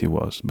anxiety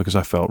was, because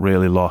I felt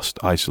really lost,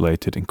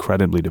 isolated,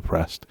 incredibly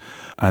depressed.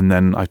 And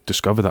then I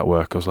discovered that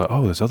work. I was like,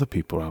 oh, there's other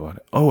people about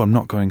it. Oh, I'm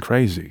not going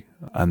crazy.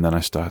 And then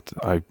I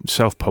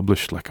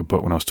self-published like a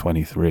book when I was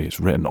 23. It's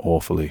written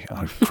awfully.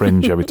 I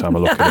cringe every time I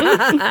look at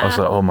it. I was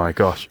like, oh my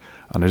gosh.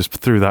 And I just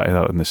threw that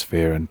out in the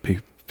sphere, and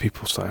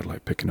people started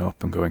like picking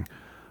up and going,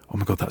 oh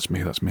my God, that's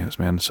me.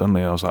 And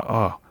suddenly I was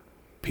like,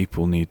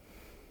 people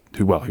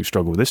who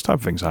struggle with this type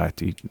of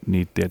anxiety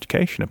need the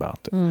education about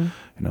it. You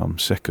know, I'm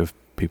sick of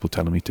people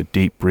telling me to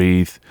deep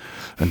breathe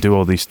and do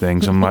all these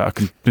things. I'm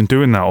like, I've been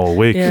doing that all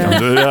week.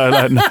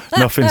 Yeah.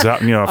 Nothing's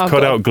happening. You know, I've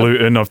cut out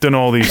gluten. I've done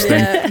all these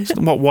things.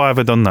 Why have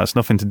I done that? It's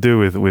nothing to do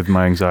with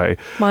my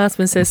anxiety. My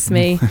husband says to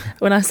me,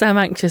 when I say I'm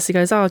anxious, he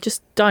goes, oh,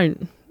 just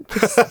don't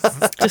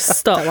Just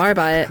stop. Don't worry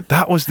about it.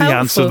 That was the Helpful.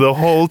 answer the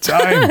whole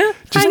time.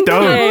 Just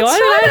don't.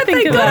 Why did I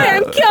think of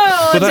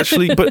that? But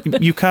actually,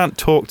 but you can't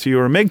talk to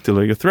your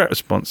amygdala, your threat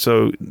response.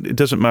 So it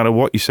doesn't matter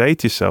what you say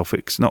to yourself.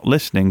 It's not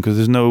listening because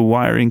there's no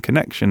wiring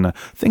connection there.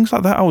 Things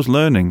like that I was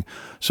learning.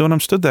 So when I'm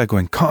stood there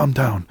going, calm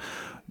down,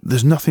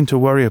 there's nothing to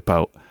worry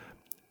about.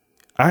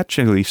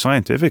 Actually,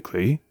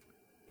 scientifically,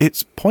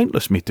 it's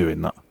pointless me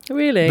doing that.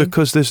 Really?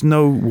 Because there's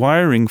no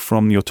wiring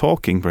from your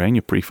talking brain,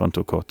 your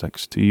prefrontal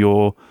cortex, to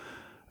your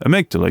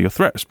amygdala, your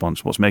threat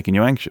response, what's making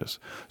you anxious.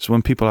 So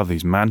when people have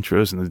these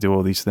mantras and they do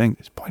all these things,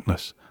 it's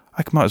pointless.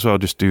 I might as well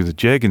just do the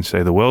jig and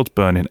say the world's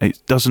burning. It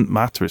doesn't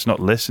matter. It's not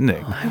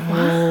listening.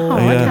 Wow.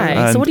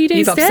 Okay. So what do you do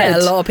You've instead?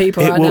 upset a lot of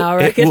people right now, I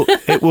reckon.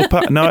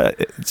 No,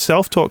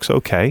 self-talk's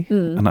okay,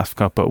 and that's,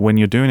 but when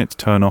you're doing it to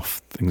turn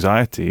off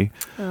anxiety,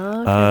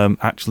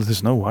 actually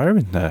there's no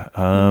wiring there.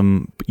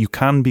 But you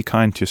can be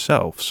kind to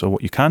yourself. So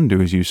what you can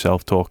do is use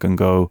self-talk and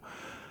go,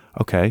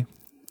 okay,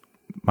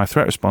 my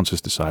threat response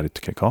has decided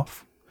to kick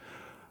off.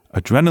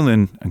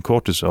 Adrenaline and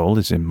cortisol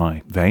is in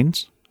my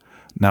veins.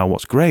 Now,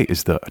 what's great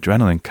is that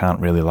adrenaline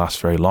can't really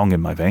last very long in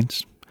my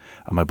veins,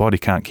 and my body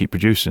can't keep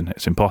producing it.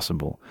 It's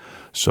impossible.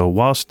 So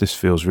whilst this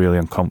feels really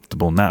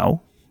uncomfortable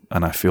now,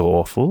 and I feel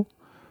awful,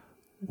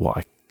 what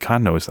I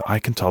can know is that I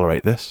can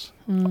tolerate this.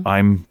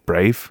 I'm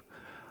brave.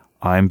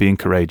 I'm being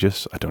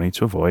courageous. I don't need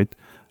to avoid.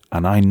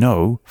 And I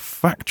know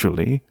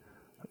factually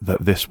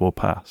that this will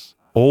pass.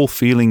 All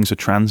feelings are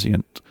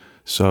transient.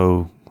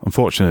 So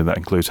unfortunately, that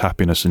includes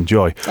happiness and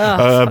joy.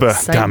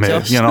 But damn it,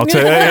 Josh. I'll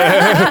tell you.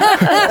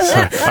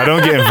 So, I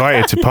don't get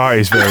invited to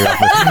parties very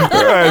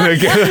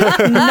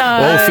often. No.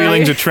 All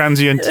feelings are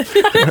transient.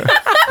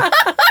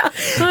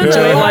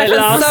 Joy might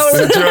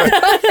last.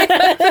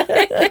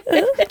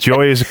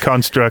 Joy is a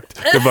construct.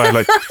 Goodbye.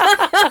 Like,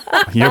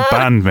 you're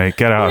banned, mate.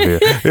 Get out of here.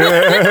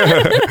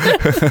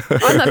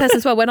 I'm that person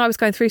as well. When I was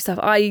going through stuff,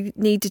 I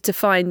needed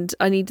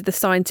the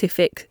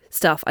scientific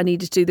stuff. I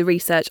needed to do the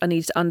research. I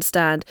needed to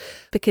understand,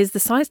 because the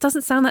science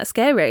doesn't sound that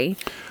scary.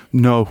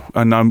 No,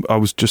 and I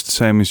was just the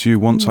same as you.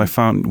 Once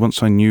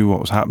I knew what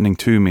was happening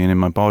to me and in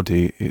my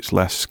body, it's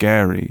less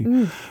scary.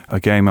 A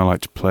game I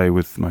like to play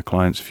with my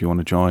clients, if you want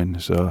to join,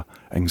 is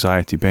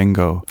anxiety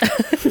bingo.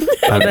 Let's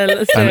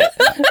do it.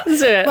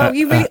 Let's do it. Well,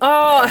 you really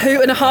are a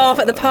hoot and a half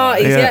at the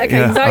parties. Yeah,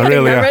 okay, anxiety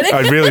bingo, ready?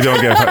 I really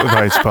don't get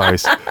invited to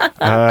parties.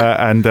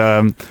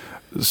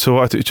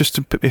 So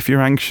if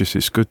you're anxious,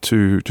 it's good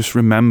to just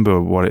remember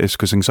what it is,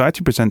 because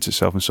anxiety presents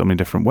itself in so many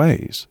different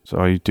ways.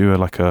 So you do a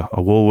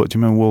Woolworths. Do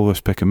you remember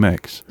Woolworths Pick and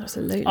Mix?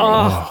 Absolutely.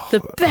 Oh, the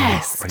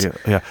best.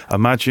 Yeah.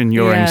 Imagine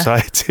your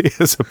anxiety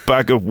as a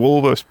bag of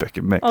Woolworths Pick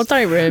and Mix. Oh,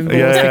 don't ruin Woolworths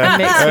Yeah.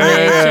 Pick and Mix for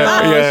me,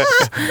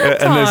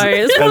 Josh.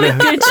 It's one of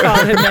the good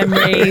childhood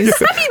memories.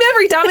 Happy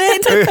memory, damn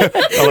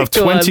it. I'll have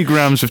Go 20 on.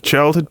 grams of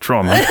childhood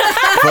trauma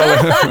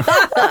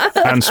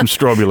and some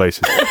strawberry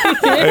laces.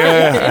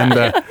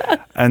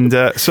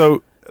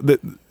 So the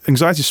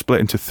anxiety is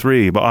split into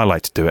three, but I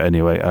like to do it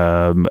anyway.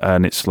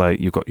 And it's like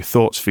you've got your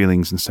thoughts,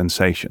 feelings, and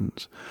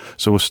sensations.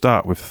 So we'll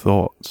start with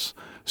thoughts.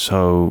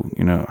 So,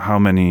 how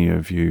many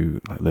of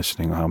you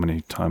listening, how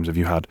many times have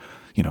you had,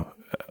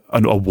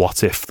 a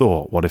what if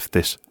thought? What if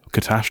this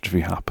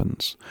catastrophe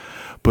happens?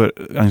 But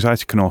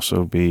anxiety can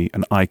also be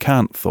an I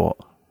can't thought.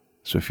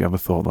 So if you have a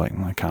thought like,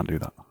 I can't do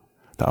that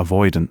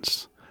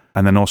avoidance.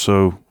 And then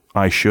also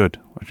I should,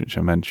 which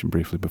I mentioned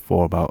briefly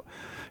before about,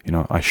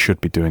 I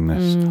should be doing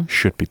this, I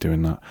should be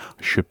doing that,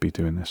 I should be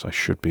doing this, I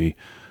should be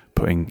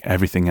putting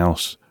everything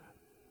else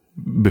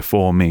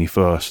before me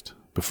first,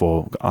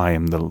 before I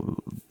am the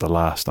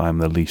last, I am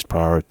the least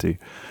priority,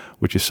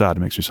 which is sad.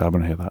 It makes me sad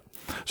when I hear that.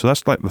 So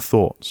that's like the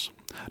thoughts.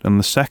 And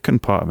the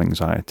second part of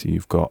anxiety,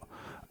 you've got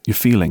your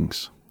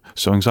feelings.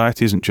 So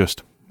anxiety isn't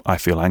just, I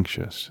feel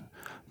anxious.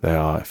 There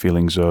are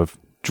feelings of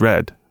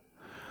dread.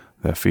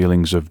 There are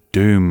feelings of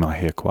doom, I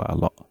hear quite a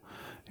lot.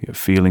 You get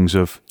feelings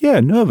of,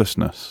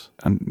 nervousness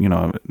and,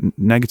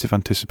 negative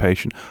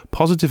anticipation,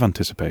 positive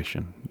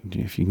anticipation.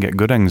 If you can get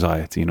good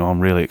anxiety, I'm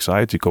really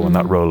excited to go on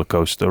that roller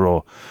coaster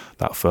or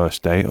that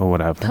first date or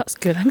whatever. That's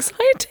good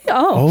anxiety.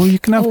 Oh, you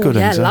can have good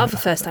anxiety. Yeah, love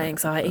first day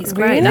anxiety. It's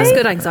great. Really? That's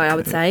good anxiety, I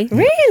would say.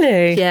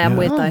 Really? Yeah, I'm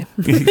weird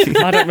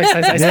though. I don't miss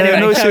those days. Yeah, Anyway,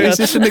 no, carry on.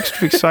 it's a mixture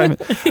of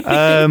excitement.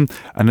 And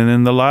then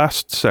in the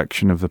last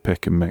section of the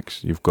pick and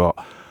mix, you've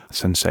got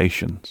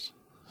sensations.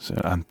 So,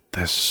 and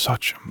there's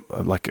such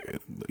a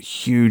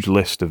huge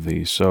list of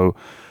these. So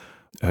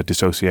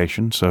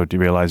dissociation, so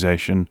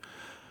derealization,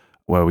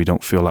 where we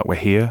don't feel like we're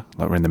here,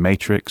 like we're in the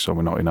matrix or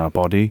we're not in our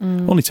body,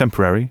 only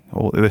temporary.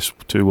 All this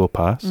too will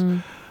pass.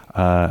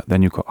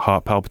 Then you've got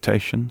heart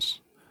palpitations,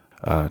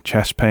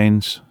 chest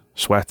pains,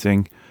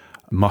 sweating,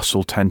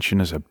 muscle tension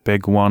is a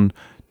big one.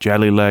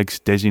 Jelly legs,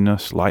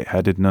 dizziness,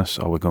 lightheadedness.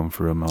 Oh, we're going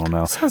through them all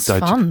now. Sounds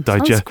fun.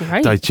 Sounds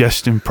great.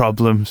 Digestion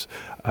problems.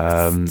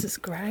 This is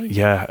great.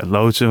 Yeah,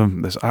 loads of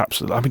them. There's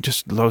absolutely,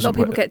 just loads A lot of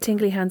of people get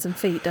tingly hands and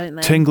feet, don't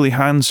they? tingly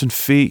hands and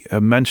feet,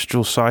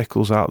 menstrual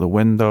cycles out the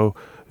window.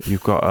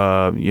 You've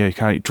got, you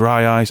can't eat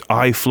dry eyes.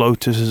 Eye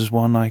floaters is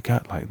one I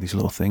get, like these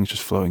little things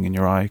just floating in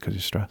your eye because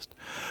you're stressed.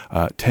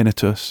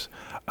 Tinnitus.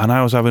 And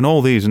I was having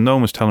all these and no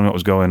one was telling me what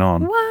was going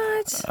on.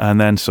 What?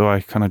 And then so I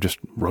kind of just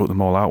wrote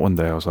them all out one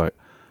day. I was like,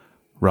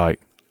 right,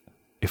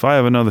 if I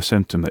have another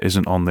symptom that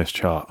isn't on this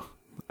chart,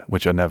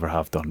 which I never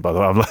have done, by the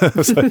way,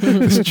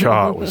 this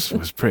chart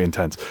was pretty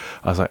intense.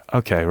 I was like,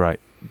 okay, right.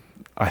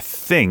 I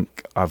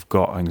think I've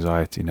got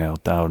anxiety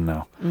nailed down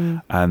now.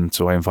 And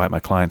so I invite my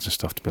clients and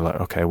stuff to be like,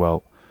 okay,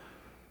 well,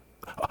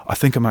 I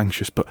think I'm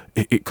anxious, but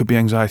it could be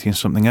anxiety and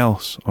something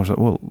else. I was like,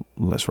 well,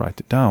 let's write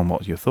it down.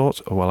 What are your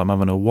thoughts? Oh, well, I'm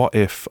having a what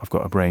if I've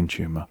got a brain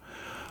tumour.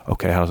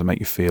 Okay, how does it make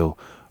you feel?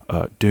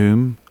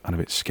 Doom and a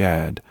bit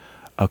scared.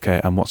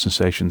 Okay, and what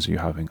sensations are you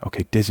having?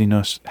 Okay,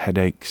 dizziness,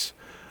 headaches,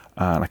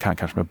 and I can't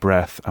catch my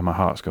breath and my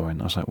heart's going.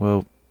 I was like,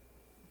 well,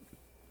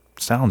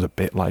 sounds a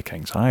bit like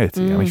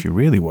anxiety. I mean, if you're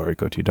really worried,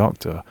 go to your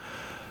doctor.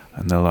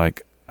 And they're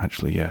like,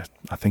 actually, yeah,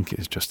 I think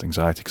it's just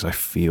anxiety because I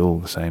feel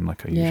the same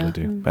like I usually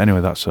do. But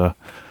anyway, that's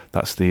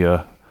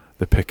the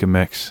pick and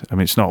mix. I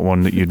mean, it's not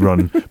one that you'd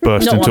burst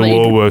into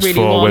Woolworths really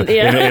for.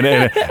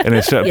 In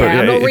a set. Yeah,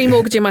 I'm not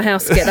remortgaging my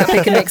house to get that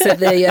pick and mix at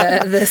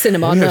the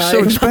cinema. Yeah, it's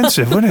so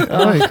expensive, wasn't it?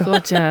 Oh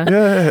God,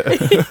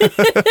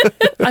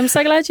 yeah. I'm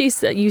so glad you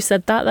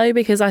said that though,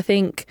 because I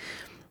think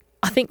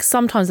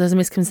sometimes there's a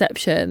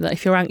misconception that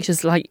if you're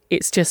anxious, like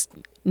it's just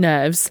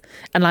nerves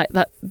and like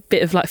that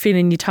bit of like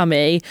feeling in your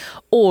tummy,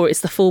 or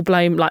it's the full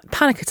blown like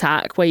panic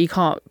attack where you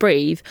can't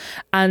breathe.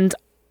 And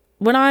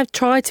when I've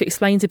tried to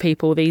explain to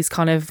people these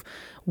kind of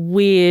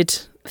weird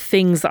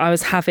things that I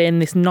was having,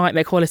 this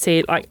nightmare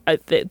quality, like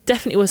it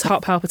definitely was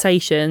heart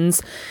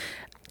palpitations,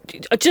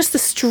 just the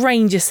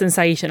strangest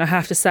sensation, I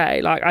have to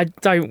say. Like, I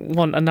don't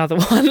want another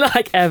one,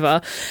 like,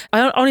 ever.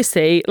 I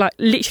honestly, like,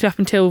 literally up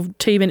until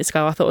 2 minutes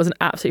ago, I thought I was an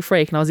absolute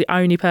freak and I was the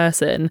only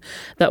person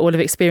that would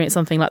have experienced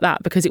something like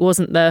that, because it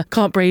wasn't the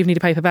can't breathe, need a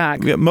paper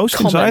bag. Yeah, most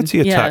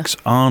anxiety attacks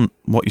aren't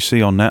what you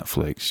see on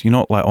Netflix. You're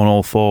not like on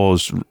all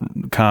fours,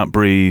 can't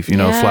breathe,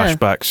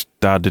 flashbacks,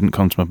 dad didn't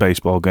come to my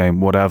baseball game,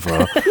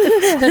 whatever.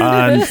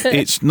 And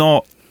that's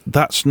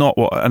not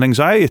what an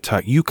anxiety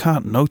attack, you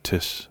can't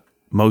notice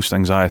most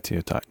anxiety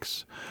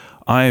attacks.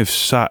 I've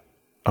sat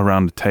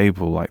around a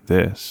table like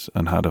this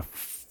and had a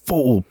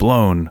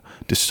full-blown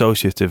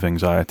dissociative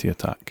anxiety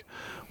attack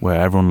where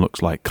everyone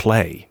looks like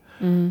clay.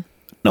 No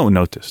one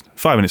noticed.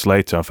 5 minutes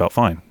later, I felt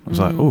fine. I was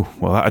like, oh,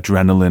 well, that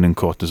adrenaline and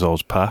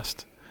cortisol's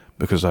passed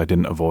because I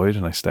didn't avoid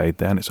and I stayed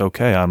there and it's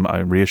okay. I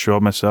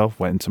reassured myself,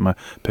 went into my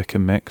pick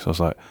and mix. I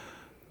was like,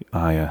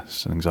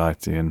 yes,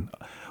 anxiety. And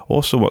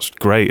also what's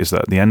great is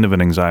that at the end of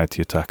an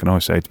anxiety attack, and I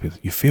always say to people,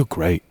 you feel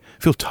great.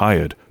 You feel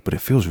tired, but it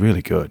feels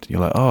really good. You're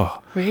like,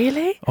 oh.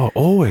 Really? Oh,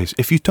 always.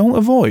 If you don't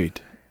avoid.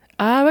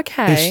 Oh,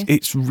 okay.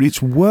 It's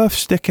worth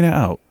sticking it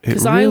out. It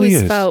really I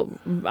always is. I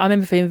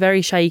remember feeling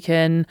very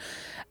shaken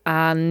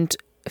and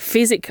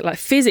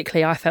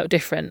physically I felt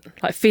different.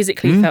 Like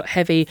physically felt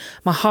heavy.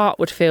 My heart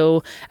would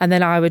feel, and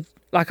then I would,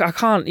 like, I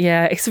can't,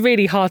 it's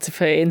really hard to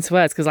put it into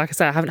words because, like I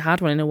said, I haven't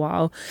had one in a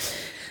while.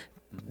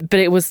 But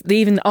it was,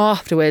 even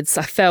afterwards,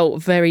 I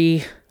felt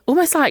very,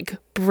 almost like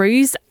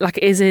bruised, like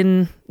it is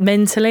in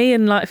mentally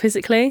and like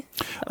physically.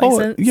 That makes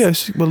sense?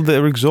 Yes. Well,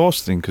 they're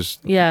exhausting because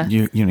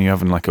you're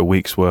having like a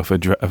week's worth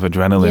of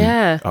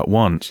adrenaline at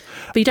once.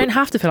 But you don't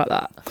have to feel like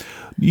that.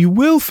 You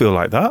will feel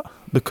like that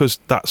because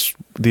that's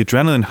the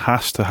adrenaline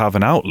has to have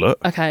an outlet.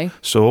 Okay.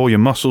 So all your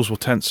muscles will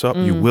tense up.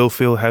 You will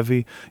feel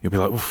heavy. You'll be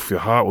like, oof, your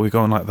heart will be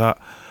going like that.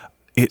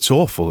 It's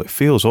awful. It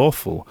feels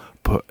awful.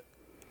 But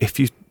if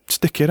you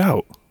stick it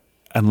out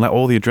and let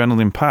all the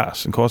adrenaline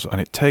pass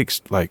and it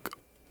takes like.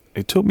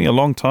 It took me a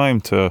long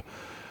time to,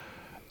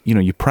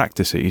 you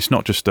practice it. It's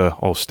not just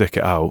stick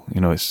it out.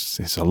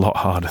 It's a lot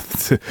harder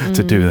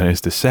to do than it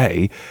is to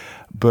say.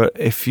 But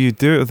if you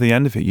do it at the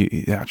end of it,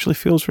 it actually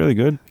feels really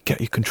good. Get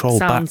your control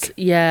back.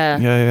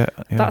 Yeah.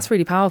 That's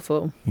really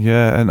powerful.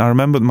 Yeah, and I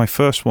remember my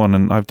first one,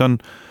 and I've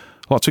done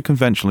lots of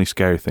conventionally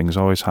scary things,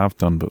 always have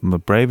done, but the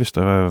bravest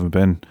I've ever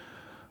been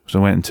was I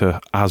went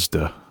into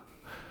Asda.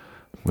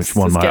 Which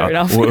one might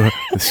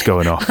it's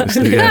going off.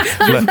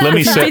 Let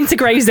me set into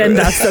Gravesend,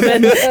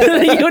 then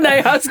you'll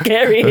know how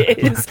scary it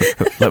is.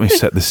 Let me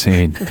set the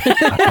scene. The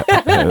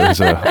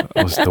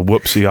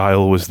whoopsie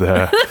aisle was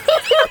there,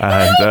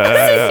 and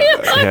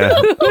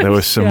there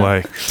was some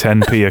like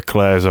 10p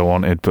eclairs I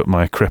wanted, but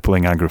my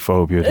crippling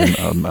agoraphobia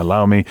didn't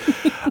allow me.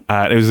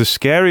 It was the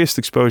scariest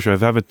exposure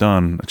I've ever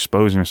done,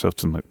 exposing myself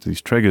to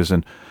these triggers,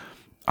 and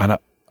I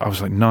was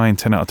like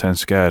 9-10 out of 10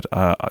 scared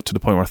to the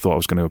point where I thought I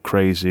was going to go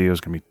crazy. I was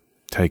going to be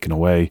taken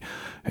away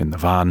in the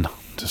van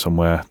to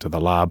somewhere, to the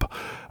lab,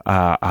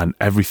 and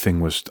everything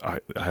was, I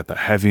had that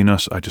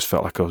heaviness. I just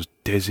felt like I was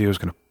dizzy. I was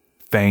going to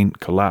faint,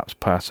 collapse,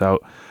 pass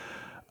out.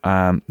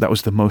 That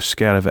was the most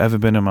scared I've ever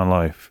been in my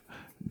life.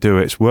 Do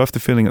it. It's worth the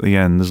feeling at the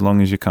end as long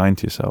as you're kind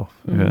to yourself.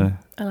 Yeah.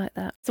 I like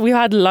that. So we've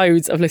had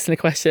loads of listener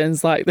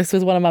questions. Like, this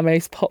was one of my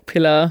most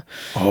popular.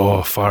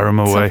 Oh, fire them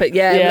away. Topic.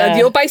 Yeah.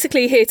 You're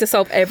basically here to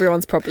solve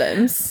everyone's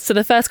problems. So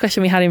the first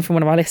question we had in from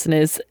one of our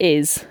listeners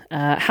is,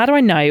 how do I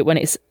know when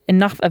it's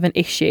enough of an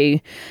issue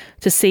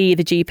to see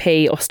the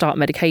GP or start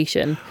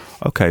medication?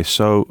 Okay,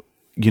 so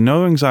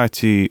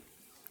anxiety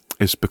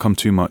it's become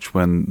too much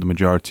when the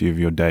majority of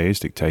your day is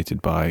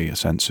dictated by a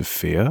sense of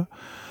fear.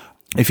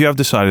 If you have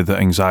decided that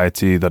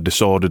anxiety, the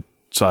disordered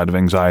side of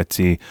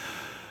anxiety,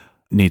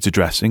 needs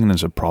addressing and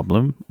there's a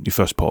problem, your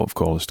first port of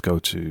call is to go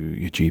to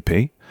your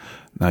GP.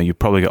 Now, you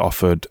probably get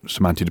offered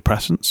some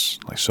antidepressants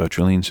like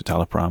sertraline,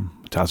 citalopram,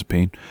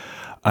 mirtazapine,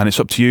 and it's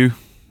up to you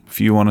if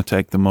you want to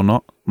take them or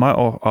not. Might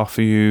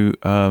offer you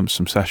some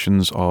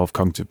sessions of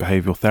cognitive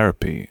behavioural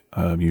therapy,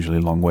 usually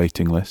long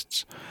waiting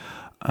lists.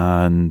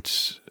 And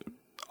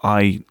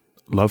I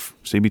love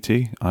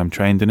CBT. I'm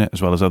trained in it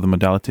as well as other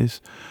modalities.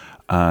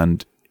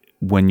 And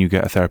when you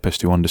get a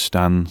therapist who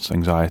understands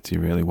anxiety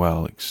really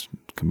well, it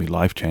can be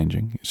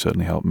life-changing. It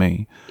certainly helped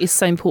me. It's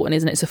so important,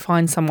 isn't it, to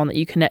find someone that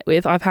you connect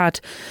with. I've had,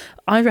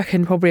 I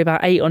reckon, probably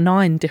about 8 or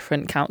 9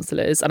 different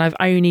counsellors, and I've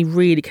only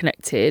really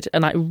connected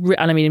and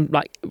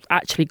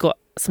actually got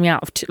something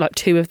out of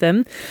two of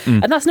them.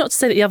 And that's not to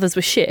say that the others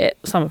were shit.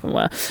 Some of them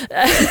were.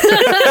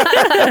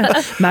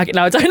 Maggie,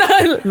 no, I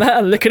don't know.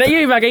 I'm looking at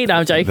you, Maggie. No,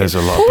 I'm joking. There's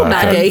a lot of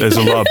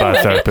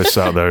bad therapists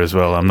out there as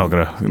well. I'm not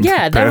going to...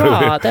 Yeah, there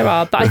are.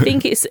 But I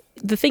think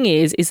the thing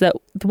is that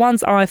the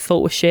ones I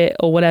thought were shit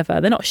or whatever,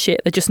 they're not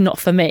shit. They're just not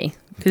for me.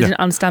 Because they didn't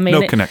understand me.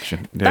 No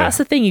connection. Yeah. That's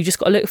the thing you just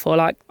got to look for.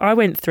 Like, I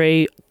went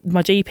through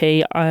my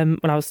GP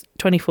when I was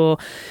 24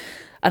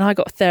 and I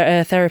got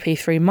therapy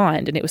through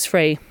Mind, and it was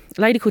free.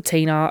 A lady called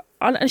Tina,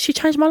 and she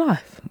changed my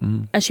life.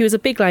 And she was a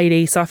big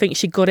lady, so I think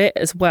she got it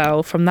as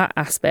well from that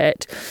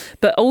aspect.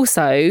 But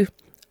also,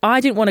 I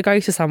didn't want to go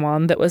to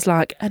someone that was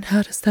like, and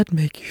how does that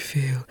make you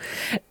feel?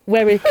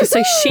 Which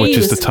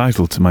is the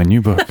title to my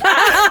new book. Is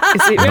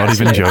it I'm not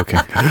even joking.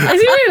 Is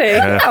it really?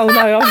 Yeah. Oh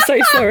no, I'm so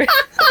sorry.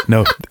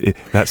 No,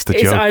 that's the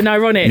joke. It's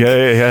ironic.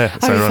 Yeah.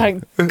 It's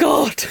ironic. Thank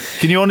God.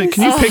 Can you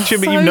picture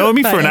me? You've known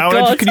me for an hour.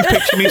 God. Can you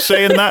picture me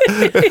saying that?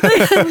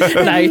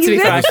 No, to be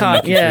fair, I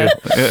can't. Yeah.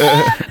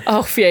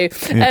 Oh, phew.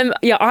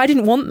 Yeah. I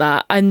didn't want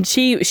that, and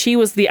she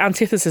was the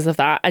antithesis of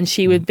that, and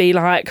she would be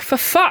like, "For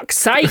fuck's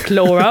sake,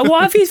 Laura,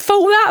 what have you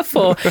thought that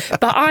for?"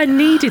 But I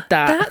needed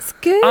that. That's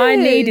good. I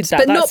needed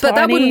that. But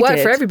that wouldn't work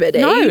for everybody.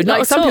 No,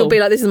 like some people be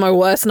like, "This is my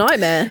worst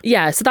nightmare."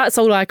 Yeah, so that's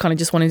all I kind of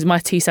just wanted. My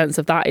 2 cents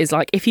of that is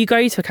like, if you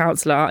go to a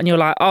counsellor and you're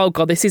like, oh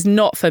God, this is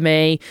not for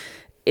me,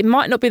 it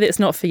might not be that it's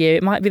not for you.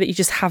 It might be that you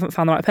just haven't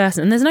found the right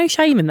person. And there's no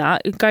shame in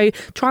that. Go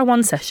try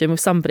one session with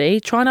somebody,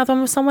 try another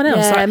one with someone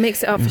else. Yeah,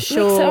 mix it up for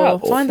sure. Mix it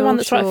up. Find the one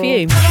that's right for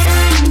you.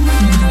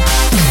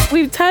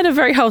 We've turned a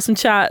very wholesome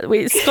chat.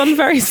 It's gone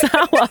very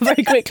sour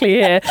very quickly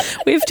here.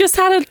 We've just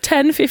had a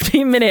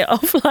 10-15 minute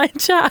offline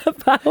chat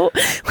about, we're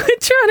trying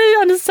to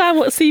understand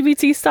what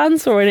CBT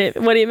stands for and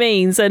what it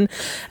means. And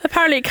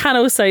apparently it can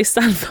also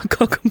stand for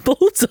cock and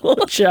ball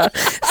torture.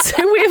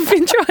 So we've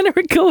been trying to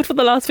record for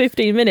the last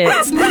 15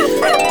 minutes.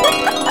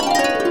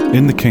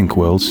 In the kink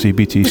world,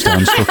 CBT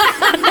stands for...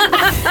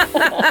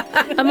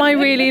 Am I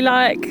really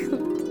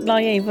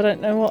naive? I don't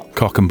know what.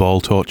 Cock and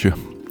ball torture.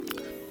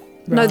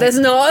 Right. No, there's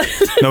not.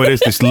 No, it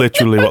is. It's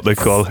literally what they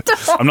call it.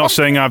 I'm not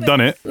saying I've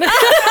done it.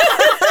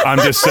 I'm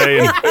just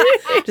saying.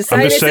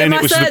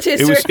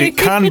 It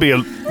can be a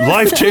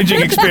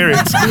life-changing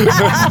experience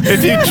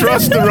if you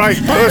trust the right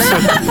person.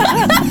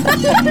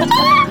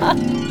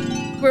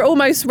 We're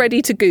almost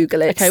ready to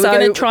Google it. Okay, we're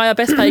going to try our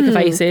best poker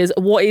faces.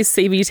 What is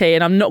CBT?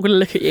 And I'm not going to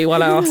look at you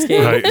while I ask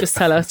you. Right. Just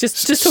tell us.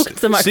 Just talk to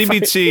the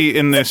microphone. CBT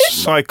in this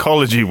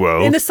psychology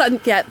world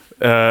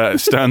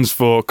stands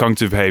for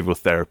cognitive behavioural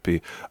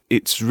therapy.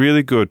 It's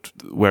really good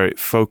where it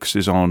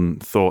focuses on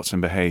thoughts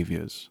and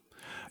behaviours.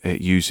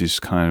 It uses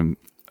kind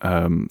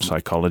of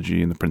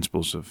psychology and the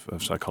principles of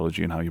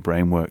psychology and how your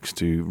brain works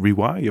to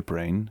rewire your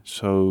brain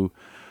so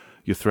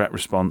your threat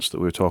response that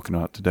we were talking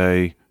about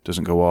today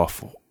doesn't go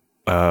off.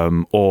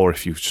 Or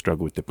if you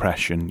struggle with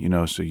depression,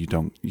 so you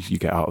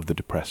get out of the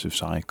depressive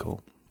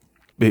cycle.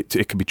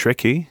 It can be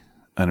tricky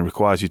and it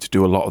requires you to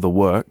do a lot of the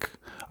work.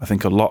 I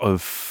think a lot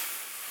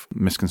of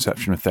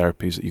misconception of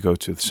therapies that you go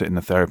to sit in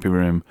a therapy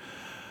room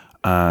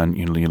and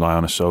you lie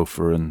on a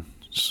sofa and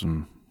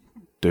some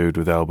dude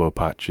with elbow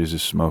patches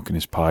is smoking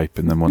his pipe,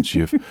 and then once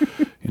you've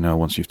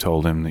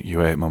told him that you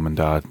hate mum and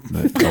dad,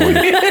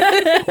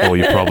 that all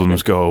your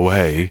problems go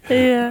away.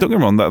 Yeah. Don't get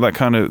me wrong, that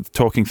kind of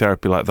talking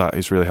therapy like that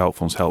is really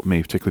helpful. It's helped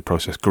me particularly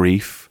process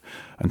grief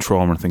and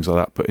trauma and things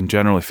like that. But in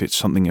general, if it's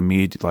something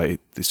immediate, like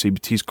the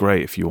CBT is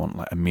great if you want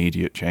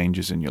immediate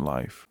changes in your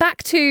life.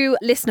 Back to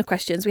listener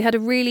questions. We had a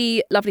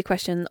really lovely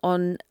question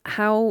on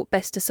how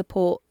best to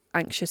support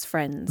anxious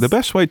friends. The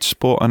best way to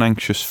support an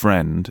anxious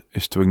friend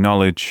is to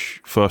acknowledge,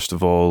 first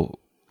of all,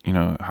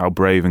 how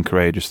brave and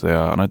courageous they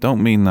are. And I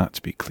don't mean that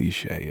to be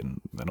cliche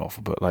and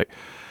awful, but you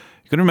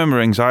got to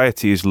remember,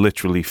 anxiety is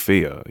literally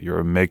fear.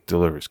 Your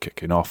amygdala is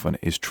kicking off and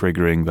it is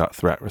triggering that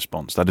threat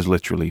response. That is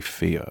literally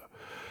fear.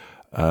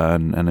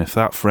 And if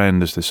that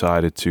friend has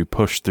decided to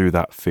push through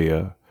that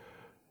fear,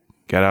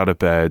 get out of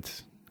bed,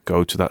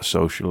 go to that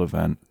social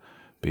event,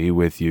 be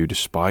with you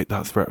despite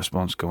that threat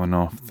response going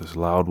off, there's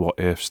loud what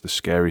ifs, the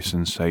scary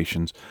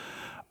sensations.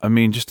 I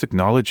mean, just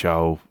acknowledge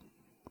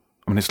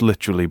it's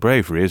literally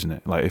bravery, isn't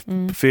it? If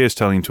fear's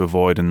telling you to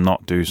avoid and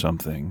not do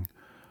something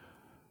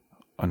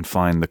and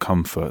find the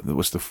comfort, that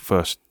was the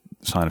first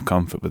sign of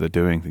comfort, but they're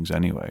doing things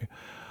anyway,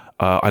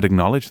 I'd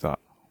acknowledge that.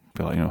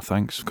 Be like,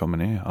 thanks for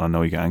coming here. I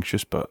know you get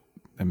anxious, but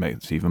it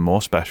makes it even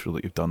more special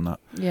that you've done that.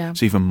 Yeah.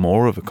 It's even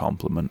more of a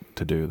compliment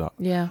to do that.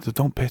 Yeah. So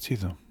don't pity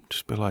them.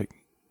 Just be like,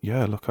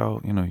 yeah, look how,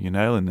 you're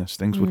nailing this.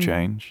 Things will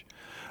change.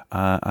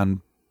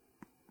 And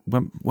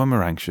when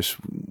we're anxious,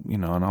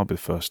 and I'll be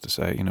the first to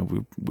say,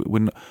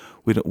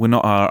 we're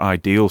not our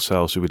ideal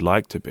selves who we'd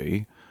like to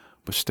be,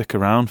 but stick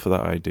around for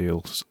that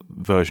ideal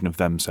version of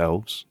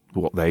themselves,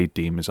 what they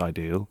deem as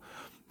ideal,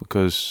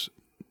 because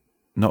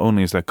not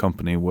only is their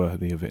company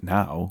worthy of it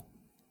now,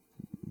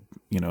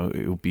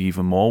 it will be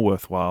even more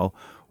worthwhile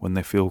when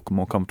they feel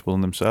more comfortable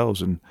in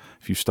themselves. And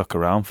if you stuck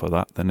around for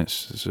that, then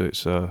it's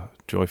a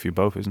joy for you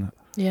both, isn't it?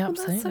 Yeah,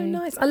 absolutely. absolutely.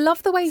 That's so nice. I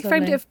love the way you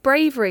framed it of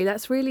bravery.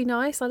 That's really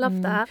nice. I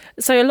love that.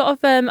 So a lot of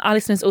our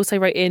listeners also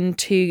wrote in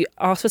to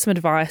ask for some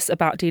advice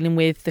about dealing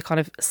with the kind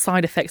of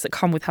side effects that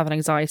come with having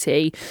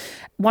anxiety.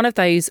 One of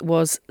those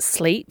was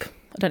sleep.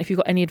 I don't know if you've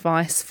got any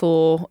advice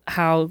for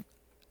how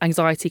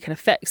anxiety can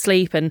affect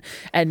sleep and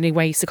any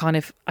ways to kind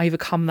of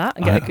overcome that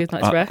and get a good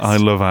night's rest. I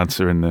love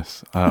answering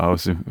this. I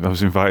was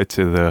invited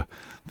to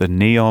the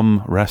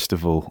NEOM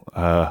Restival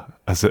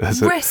as an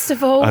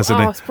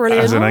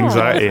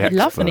anxiety expert.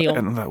 Love the NEOM.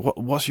 And I'm like,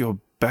 what's your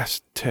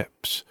best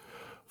tips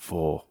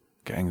for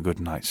getting a good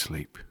night's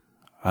sleep?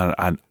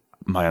 And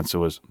my answer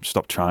was,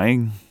 stop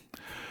trying.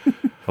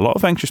 A lot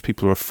of anxious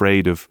people are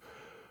afraid of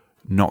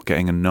not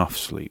getting enough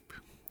sleep.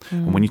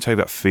 And when you take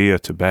that fear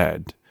to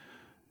bed,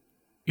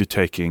 you're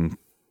taking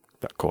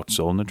that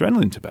cortisol and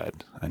adrenaline to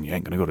bed, and you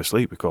ain't going to go to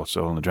sleep with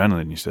cortisol and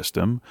adrenaline in your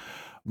system.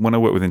 When I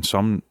work with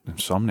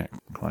insomniac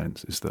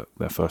clients, is that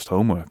their first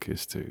homework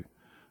is to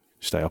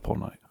stay up all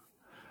night.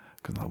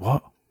 Because I'm like,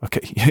 what?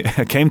 Okay,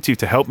 I came to you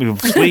to help me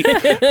with sleep,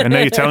 and now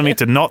you're telling me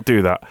to not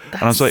do that.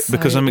 And I was like,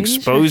 because I'm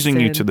exposing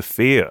you to the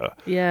fear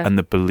and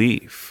the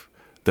belief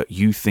that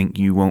you think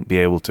you won't be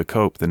able to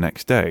cope the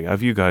next day.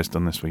 Have you guys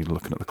done this where you're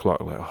looking at the clock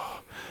like,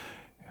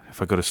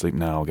 if I go to sleep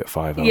now, I'll get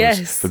 5 hours.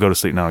 Yes. If I go to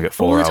sleep now, I'll get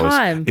 4 all hours. the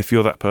time. If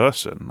you're that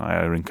person,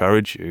 I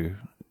encourage you,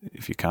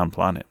 if you can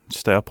plan it,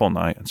 stay up all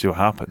night and see what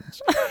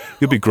happens.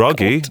 You'll be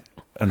groggy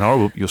and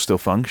horrible, you'll still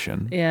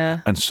function. Yeah.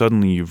 And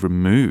suddenly you've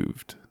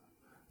removed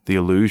the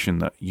illusion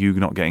that you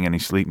not getting any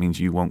sleep means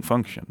you won't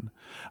function.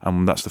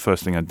 And that's the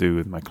first thing I do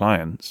with my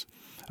clients.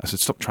 I said,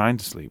 stop trying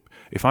to sleep.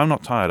 If I'm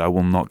not tired, I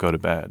will not go to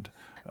bed.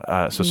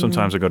 So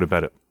sometimes I go to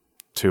bed at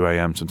 2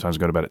 a.m., sometimes I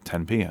go to bed at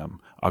 10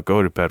 p.m. I'll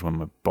go to bed when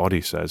my body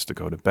says to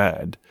go to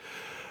bed.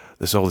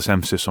 There's all this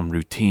emphasis on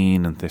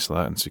routine and this,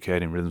 that, and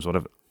circadian rhythms,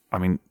 whatever. I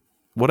mean,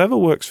 whatever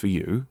works for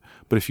you.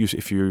 But if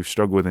you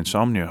struggle with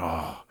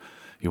insomnia,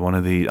 you're one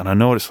of the, and I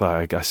know what it's like.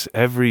 I guess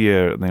every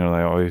year,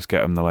 I always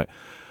get them. They're like,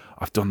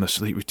 I've done the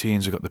sleep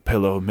routines. I've got the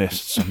pillow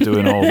mists. I'm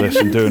doing all this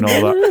and doing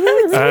all that.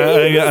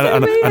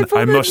 And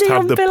I must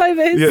have the pillow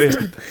mist.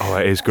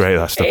 It is great,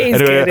 that stuff. It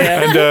is anyway, good,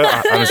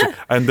 yeah.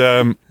 and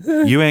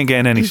you ain't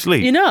getting any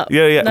sleep. You're not.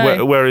 Yeah.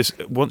 No. Whereas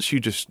once you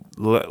just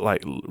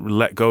let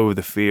go of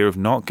the fear of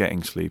not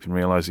getting sleep and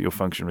realize that you'll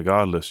function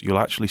regardless, you'll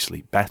actually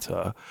sleep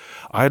better.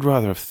 I'd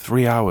rather have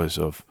 3 hours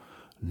of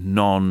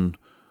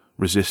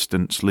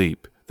non-resistant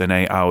sleep than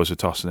 8 hours of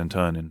tossing and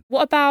turning.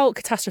 What about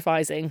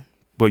catastrophizing?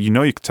 Well, you're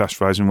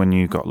catastrophizing when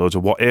you've got loads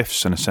of what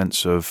ifs and a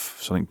sense of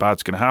something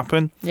bad's going to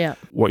happen. Yeah.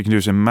 What you can do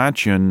is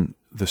imagine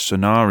the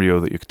scenario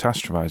that you're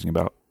catastrophizing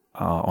about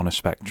on a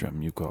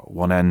spectrum. You've got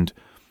one end,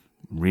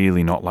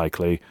 really not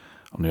likely.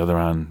 On the other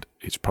hand,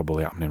 it's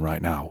probably happening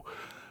right now.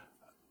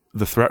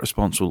 The threat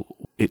response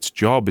its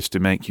job is to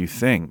make you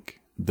think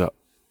that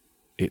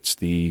it's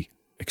the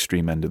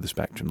extreme end of the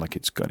spectrum, like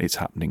it's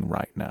happening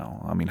right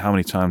now. I mean, how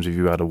many times have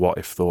you had a what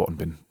if thought and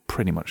been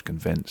pretty much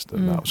convinced that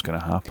that was going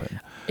to happen?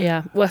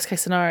 Yeah, worst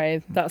case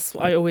scenario. That's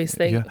what I always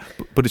think. Yeah,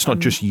 but it's not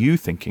just you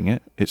thinking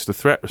it; it's the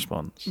threat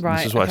response. Right.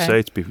 This is what I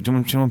say to people. Do you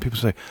know when people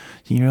say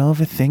you're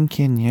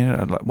overthinking?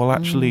 Yeah, like, well,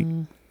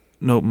 actually,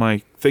 no.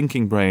 My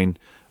thinking brain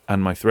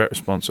and my threat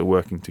response are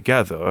working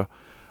together,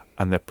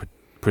 and they're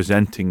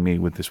presenting me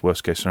with this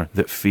worst case scenario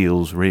that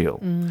feels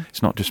real.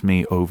 It's not just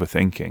me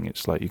overthinking.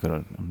 It's like you've got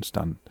to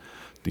understand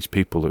these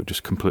people who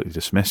just completely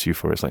dismiss you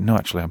for it. It's like, no,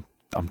 actually,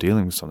 I'm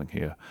dealing with something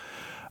here.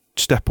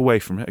 Step away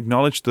from it.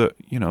 Acknowledge that,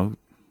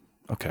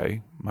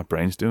 okay, my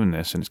brain's doing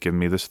this and it's giving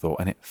me this thought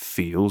and it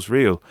feels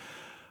real.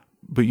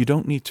 But you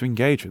don't need to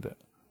engage with it.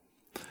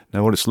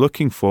 Now, what it's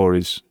looking for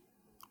is,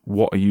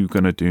 what are you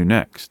going to do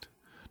next?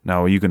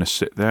 Now, are you going to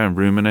sit there and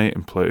ruminate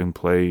and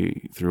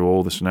play through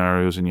all the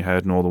scenarios in your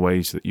head and all the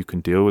ways that you can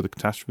deal with a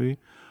catastrophe?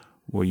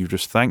 Well, you've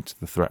just thanked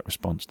the threat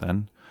response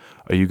then.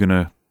 Are you going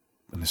to,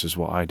 and this is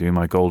what I do,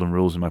 my golden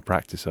rules in my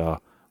practice are,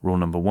 rule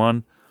number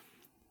 1,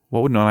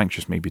 what would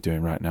non-anxious me be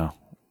doing right now?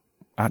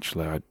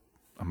 Actually,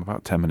 I'm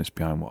about 10 minutes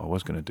behind what I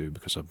was going to do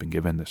because I've been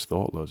giving this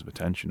thought loads of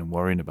attention and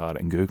worrying about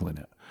it and Googling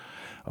it.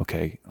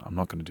 Okay, I'm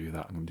not going to do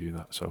that, I'm going to do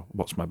that. So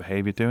what's my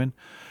behavior doing?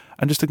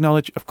 And just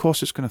acknowledge, of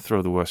course it's going to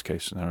throw the worst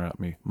case scenario at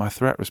me. My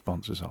threat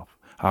response is off.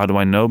 How do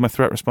I know my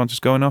threat response is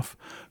going off?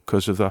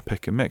 Because of that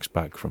pick and mix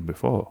bag from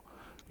before.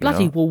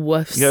 Bloody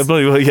Woolworths. Yeah,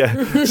 bloody well, yeah.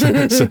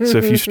 So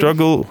if you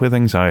struggle with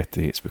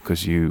anxiety, it's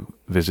because you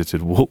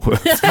visited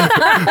Woolworths.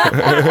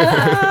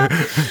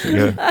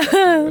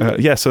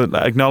 So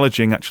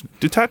acknowledging, actually,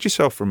 detach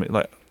yourself from it.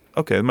 Like,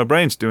 okay, my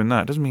brain's doing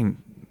that. Doesn't mean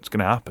it's going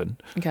to happen.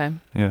 Okay.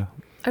 Yeah.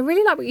 I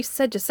really like what you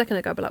said just a second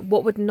ago, but like,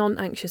 what would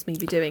non-anxious me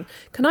be doing?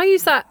 Can I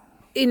use that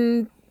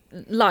in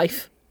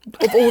life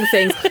of all the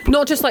things?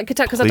 Not just like,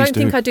 because I don't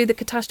think I do the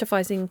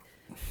catastrophizing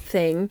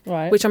thing,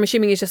 right, which I'm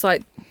assuming is just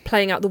like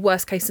playing out the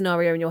worst case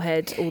scenario in your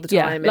head all the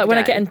time. Like when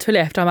I get into a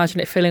lift, I imagine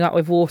it filling up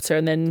with water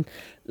and then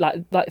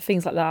like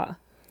things like that.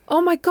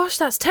 Oh my gosh,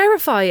 that's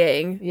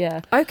terrifying.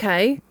 Yeah.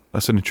 Okay.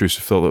 That's an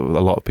intrusive thought that a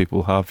lot of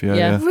people have.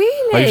 Yeah.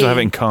 Really? I usually have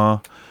it in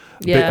car.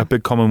 A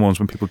big common one's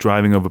when people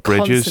driving over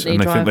bridges Constantly and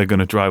they think they're going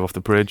to drive off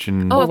the bridge.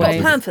 And I've got a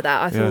plan for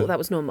that. I thought that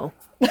was normal.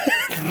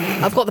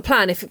 I've got the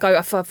plan if I go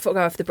off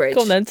the bridge.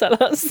 Go on then, tell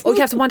us. Or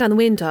you have to wind down the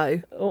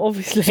window.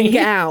 Obviously. To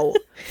get out.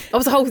 I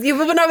was a whole...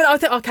 I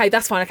think, okay,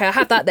 that's fine. Okay, I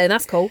had that then.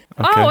 That's cool.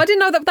 Okay. Oh, I didn't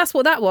know that's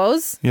what that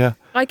was. Yeah.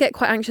 I get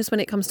quite anxious when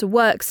it comes to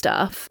work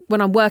stuff. When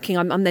I'm working,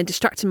 I'm then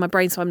distracting my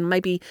brain, so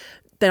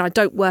then I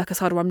don't work as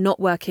hard, or I'm not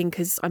working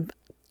because I'm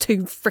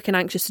too freaking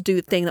anxious to do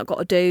the thing that I've got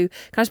to do.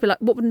 Can I just be like,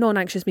 what would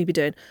non-anxious me be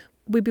doing?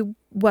 We'd be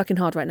working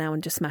hard right now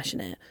and just smashing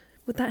it.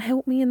 Would that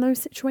help me in those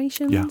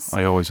situations? Yeah,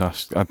 I always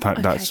ask.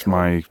 That's cool.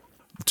 My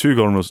 2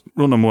 golden rules.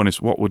 Rule number 1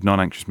 is, what would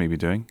non-anxious me be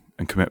doing?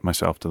 And commit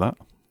myself to that.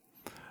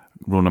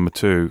 Rule number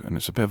 2, and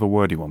it's a bit of a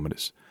wordy one,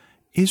 but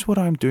is what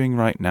I'm doing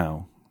right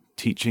now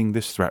teaching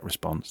this threat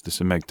response, this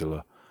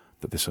amygdala,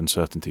 that this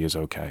uncertainty is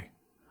okay?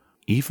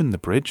 Even the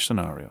bridge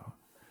scenario,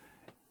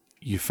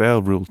 you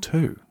fail rule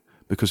 2.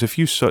 Because if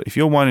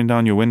you're winding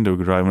down your window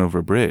driving over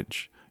a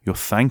bridge, you're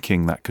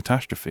thanking that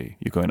catastrophe.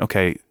 You're going,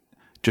 okay,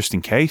 just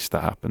in case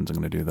that happens, I'm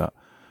going to do that.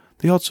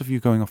 The odds of you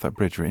going off that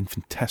bridge are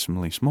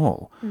infinitesimally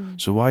small.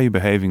 So why are you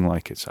behaving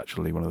like it's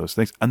actually one of those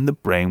things? And the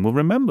brain will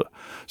remember.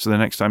 So the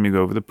next time you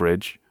go over the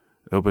bridge,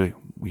 it'll be,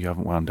 you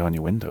haven't wound down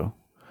your window.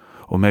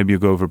 Or maybe you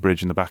go over a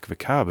bridge in the back of a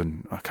cab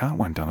and I can't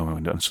wind down my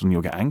window, and suddenly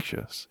you'll get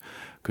anxious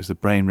because the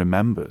brain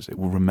remembers. It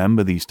will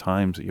remember these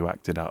times that you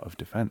acted out of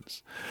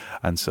defense.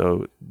 And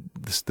so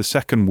the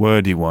second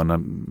wordy one, I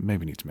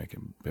maybe need to make it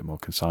a bit more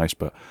concise,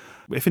 but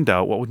if in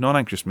doubt, what would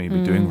non-anxious me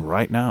be doing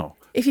right now?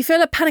 If you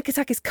feel a panic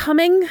attack is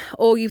coming,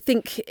 or you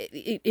think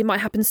it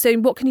might happen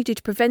soon, what can you do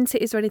to prevent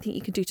it? Is there anything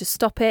you can do to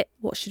stop it?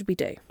 What should we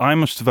do? I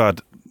must have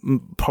had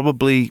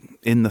probably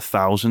in the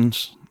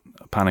thousands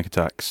panic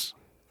attacks.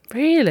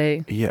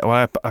 Really? Yeah,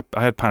 well,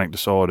 I had panic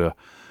disorder,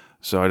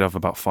 so I'd have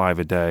about 5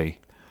 a day.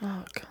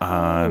 Oh, God.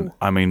 And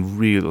I mean,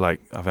 really,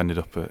 like, I've ended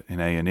up in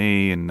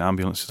A&E and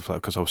ambulances stuff like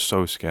that because I was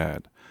so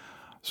scared.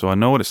 So I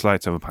know what it's like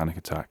to have a panic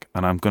attack,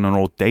 and I'm going to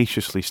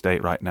audaciously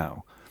state right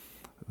now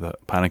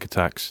that panic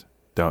attacks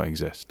don't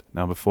exist.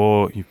 Now,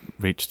 before you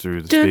reach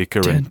through the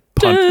speaker and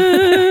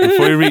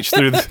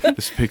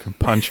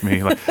punch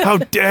me, like, how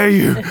dare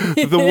you?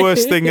 The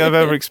worst thing I've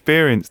ever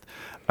experienced.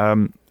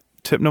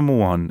 Tip number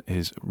 1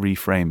 is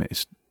reframe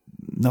it.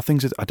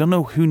 I don't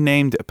know who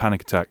named it a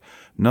panic attack.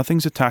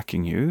 Nothing's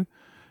attacking you.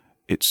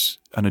 It's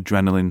an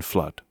adrenaline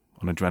flood,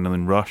 an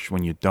adrenaline rush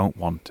when you don't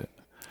want it.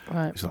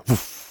 Right. It's like,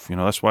 woof,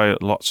 that's why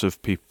lots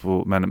of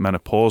people,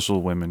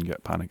 menopausal women,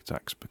 get panic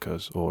attacks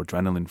or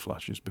adrenaline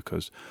flushes,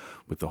 because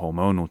with the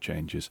hormonal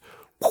changes,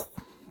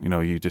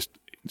 it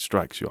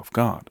strikes you off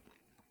guard.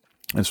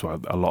 That's why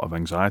a lot of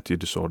anxiety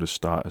disorders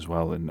start as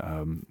well in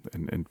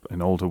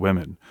older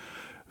women.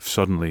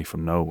 Suddenly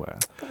from nowhere.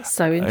 That's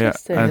so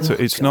interesting. And so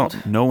it's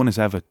not, no one has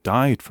ever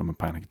died from a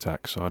panic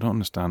attack, so I don't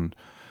understand.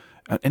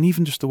 And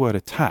even just the word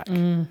attack.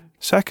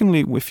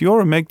 Secondly, if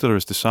your amygdala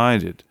has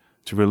decided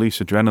to release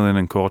adrenaline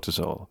and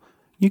cortisol,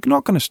 you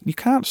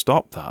can't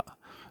stop that.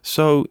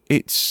 So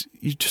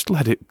you just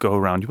let it go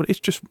around you. But it's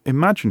just,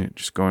 imagine it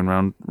just going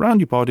around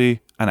your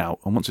body and out.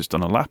 And once it's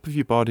done a lap of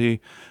your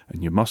body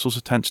and your muscles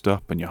are tensed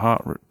up and your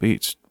heart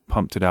beats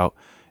pumped it out,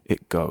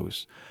 it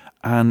goes.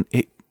 And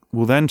it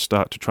will then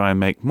start to try and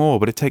make more,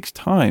 but it takes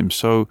time.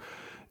 So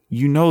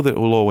that it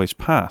will always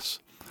pass.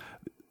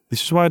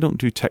 This is why I don't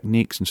do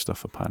techniques and stuff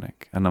for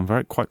panic, and I'm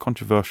quite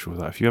controversial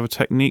with that. If you have a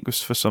technique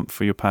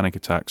for your panic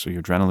attacks or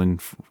your adrenaline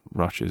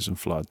rushes and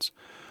floods,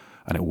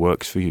 and it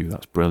works for you,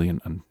 that's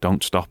brilliant, and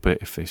don't stop it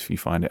if you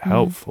find it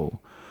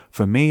helpful.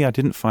 For me, I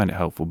didn't find it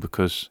helpful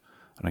because,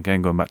 and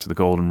again going back to the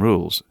golden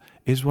rules,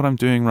 is what I'm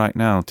doing right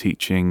now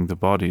teaching the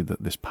body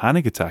that this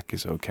panic attack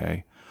is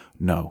okay?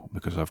 No,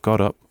 because I've got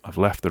up, I've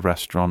left the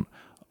restaurant,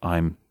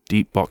 I'm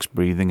deep box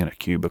breathing in a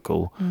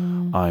cubicle,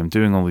 I'm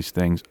doing all these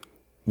things.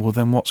 Well,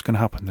 then what's going to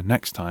happen the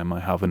next time I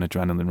have an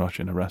adrenaline rush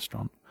in a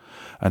restaurant?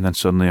 And then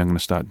suddenly I'm going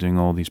to start doing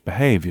all these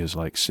behaviors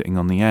like sitting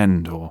on the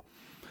end, or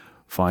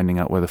finding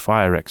out where the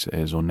fire exit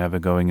is, or never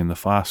going in the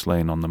fast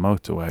lane on the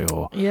motorway,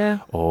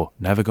 or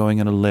never going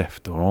in a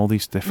lift, or all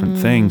these different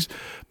things,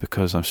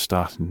 because I'm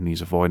starting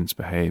these avoidance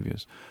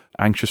behaviors.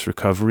 Anxious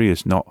recovery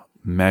is not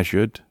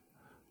measured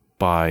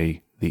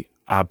by the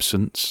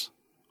absence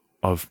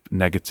of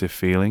negative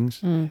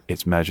feelings.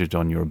 It's measured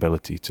on your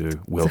ability to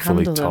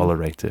willfully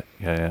tolerate it.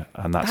 Yeah.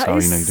 And that's how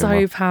you know you're doing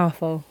well. So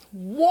powerful.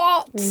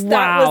 What? Wow.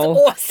 That was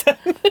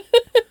awesome.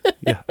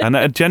 Yeah,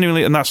 and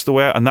genuinely, and that was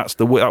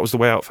the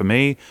way out for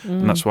me,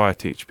 and that's why I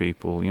teach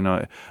people. You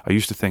know, I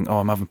used to think,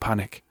 I'm having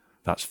panic,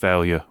 that's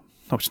failure.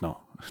 No, it's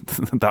not.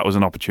 That was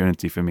an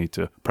opportunity for me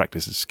to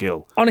practice a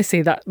skill.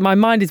 Honestly, that my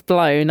mind is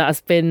blown. That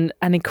has been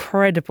an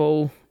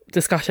incredible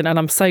discussion, and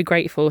I'm so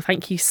grateful.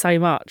 Thank you so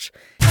much.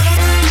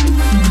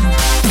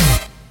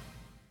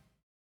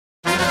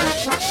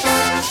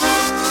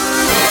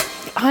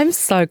 I'm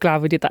so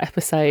glad we did that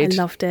episode. I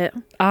loved it.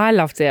 I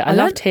loved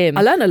him.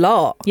 I learned a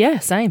lot. Yeah,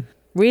 same.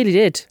 Really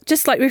did.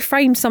 Just like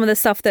reframed some of the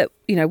stuff that,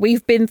 you know,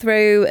 we've been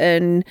through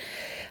and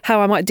how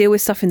I might deal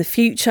with stuff in the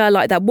future,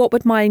 like that. What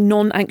would my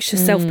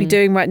non-anxious self be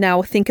doing right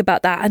now? Think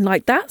about that. And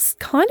like, that's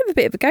kind of a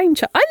bit of a game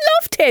changer. I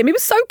loved him. He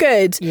was so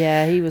good.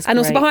 Yeah, he was And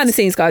great. also behind the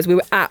scenes, guys, we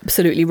were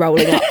absolutely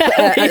rolling up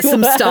at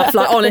some stuff.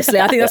 Like,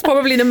 honestly, I think that's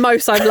probably the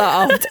most I've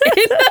laughed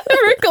in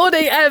a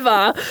recording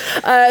ever.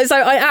 So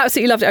I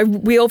absolutely loved it.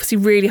 We obviously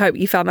really hope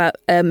you found that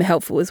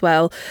helpful as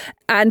well.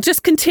 And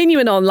just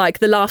continuing on, like,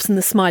 the laughs and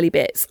the smiley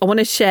bits, I want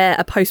to share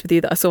a post with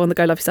you that I saw on the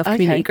Go Love Yourself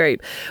community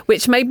group,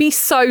 which made me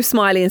so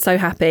smiley and so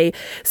happy.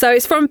 So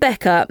it's from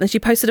Becca, and she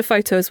posted a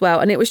photo as well.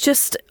 And it was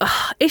just,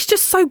 it's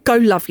just so go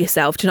love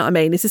yourself. Do you know what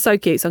I mean? This is so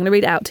cute. So I'm going to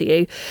read it out to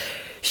you.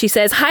 She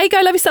says, "Hey,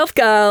 Go Love Yourself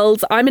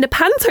girls. I'm in a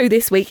panto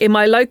this week in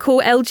my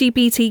local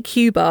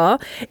LGBTQ bar.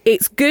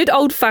 It's good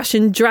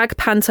old-fashioned drag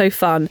panto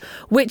fun,"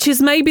 which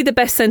is maybe the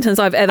best sentence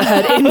I've ever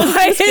heard in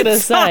my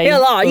entire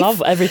life.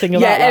 Love everything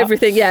about that. Yeah,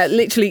 everything. Yeah,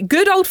 literally.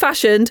 Good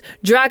old-fashioned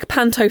drag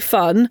panto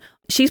fun.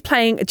 She's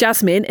playing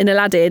Jasmine in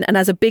Aladdin, and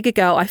as a bigger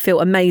girl, I feel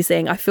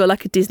amazing. I feel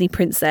like a Disney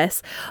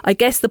princess. I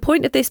guess the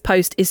point of this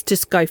post is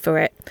just go for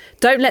it.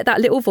 Don't let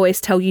that little voice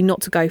tell you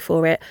not to go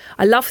for it.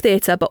 I love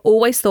theatre, but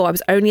always thought I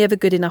was only ever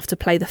good enough to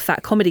play the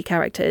fat comedy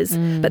characters.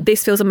 But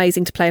this feels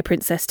amazing to play a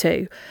princess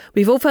too.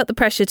 We've all felt the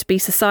pressure to be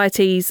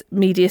society's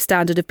media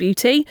standard of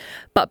beauty,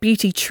 but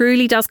beauty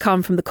truly does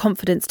come from the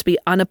confidence to be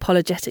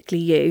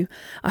unapologetically you.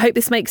 I hope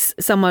this makes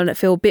someone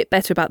feel a bit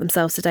better about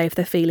themselves today if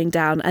they're feeling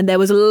down. And there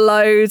was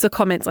loads of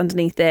comments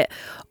underneath it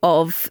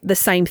of the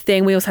same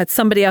thing. We also had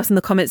somebody else in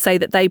the comments say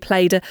that they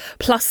played a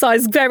plus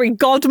size fairy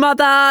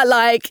godmother.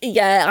 Like,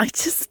 yeah,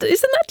 isn't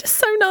that just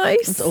so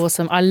nice? It's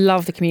awesome. I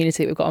love the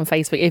community that we've got on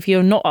Facebook. If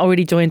you're not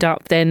already joined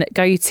up, then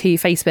go to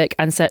Facebook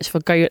and search for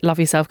Go Love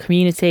Yourself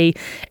Community.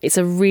 It's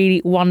a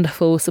really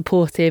wonderful,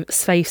 supportive,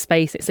 safe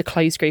space. It's a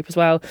closed group as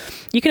well.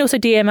 You can also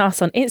DM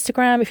us on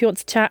Instagram if you want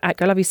to chat at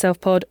Go Love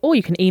Yourself Pod, or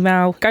you can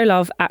email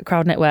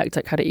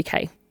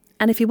golove@crowdnetwork.co.uk.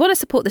 And if you want to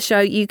support the show,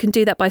 you can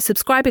do that by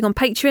subscribing on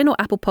Patreon or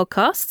Apple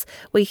Podcasts,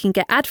 where you can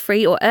get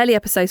ad-free or early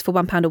episodes for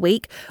 £1 a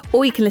week,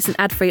 or you can listen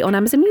ad-free on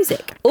Amazon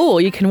Music. Or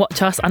you can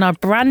watch us on our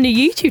brand new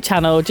YouTube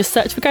channel. Just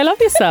search for Go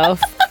Love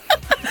Yourself.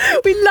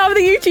 We love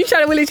the YouTube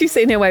channel. We're literally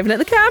sitting here waving at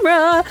the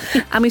camera.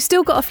 And we've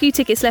still got a few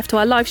tickets left to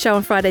our live show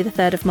on Friday the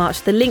 3rd of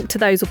March. The link to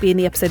those will be in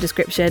the episode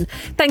description.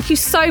 Thank you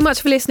so much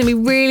for listening. We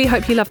really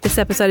hope you loved this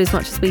episode as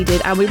much as we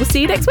did. And we will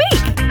see you next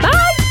week. Bye.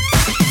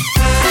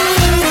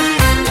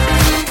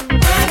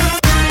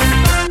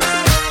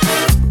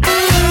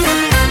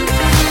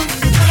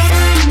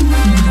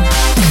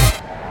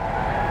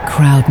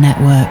 Crowd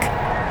Network,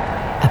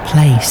 a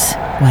place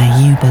where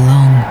you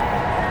belong.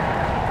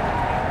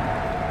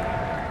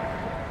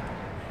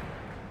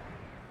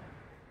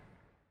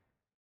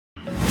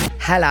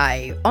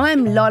 Hello,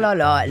 I'm La La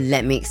La,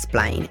 let me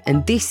explain.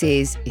 And this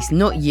is It's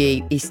Not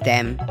You, It's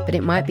Them, but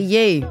it might be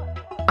you.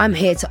 I'm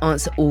here to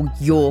answer all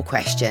your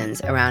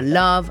questions around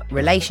love,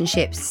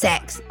 relationships,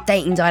 sex,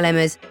 dating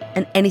dilemmas,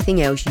 and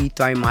anything else you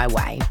throw my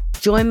way.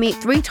 Join me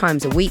 3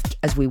 times a week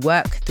as we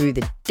work through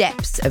the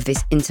depths of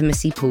this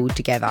intimacy pool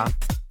together.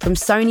 From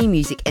Sony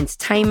Music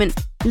Entertainment,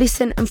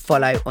 listen and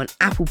follow on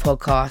Apple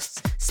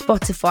Podcasts,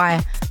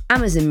 Spotify,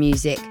 Amazon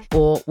Music,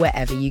 or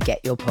wherever you get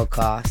your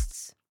podcasts.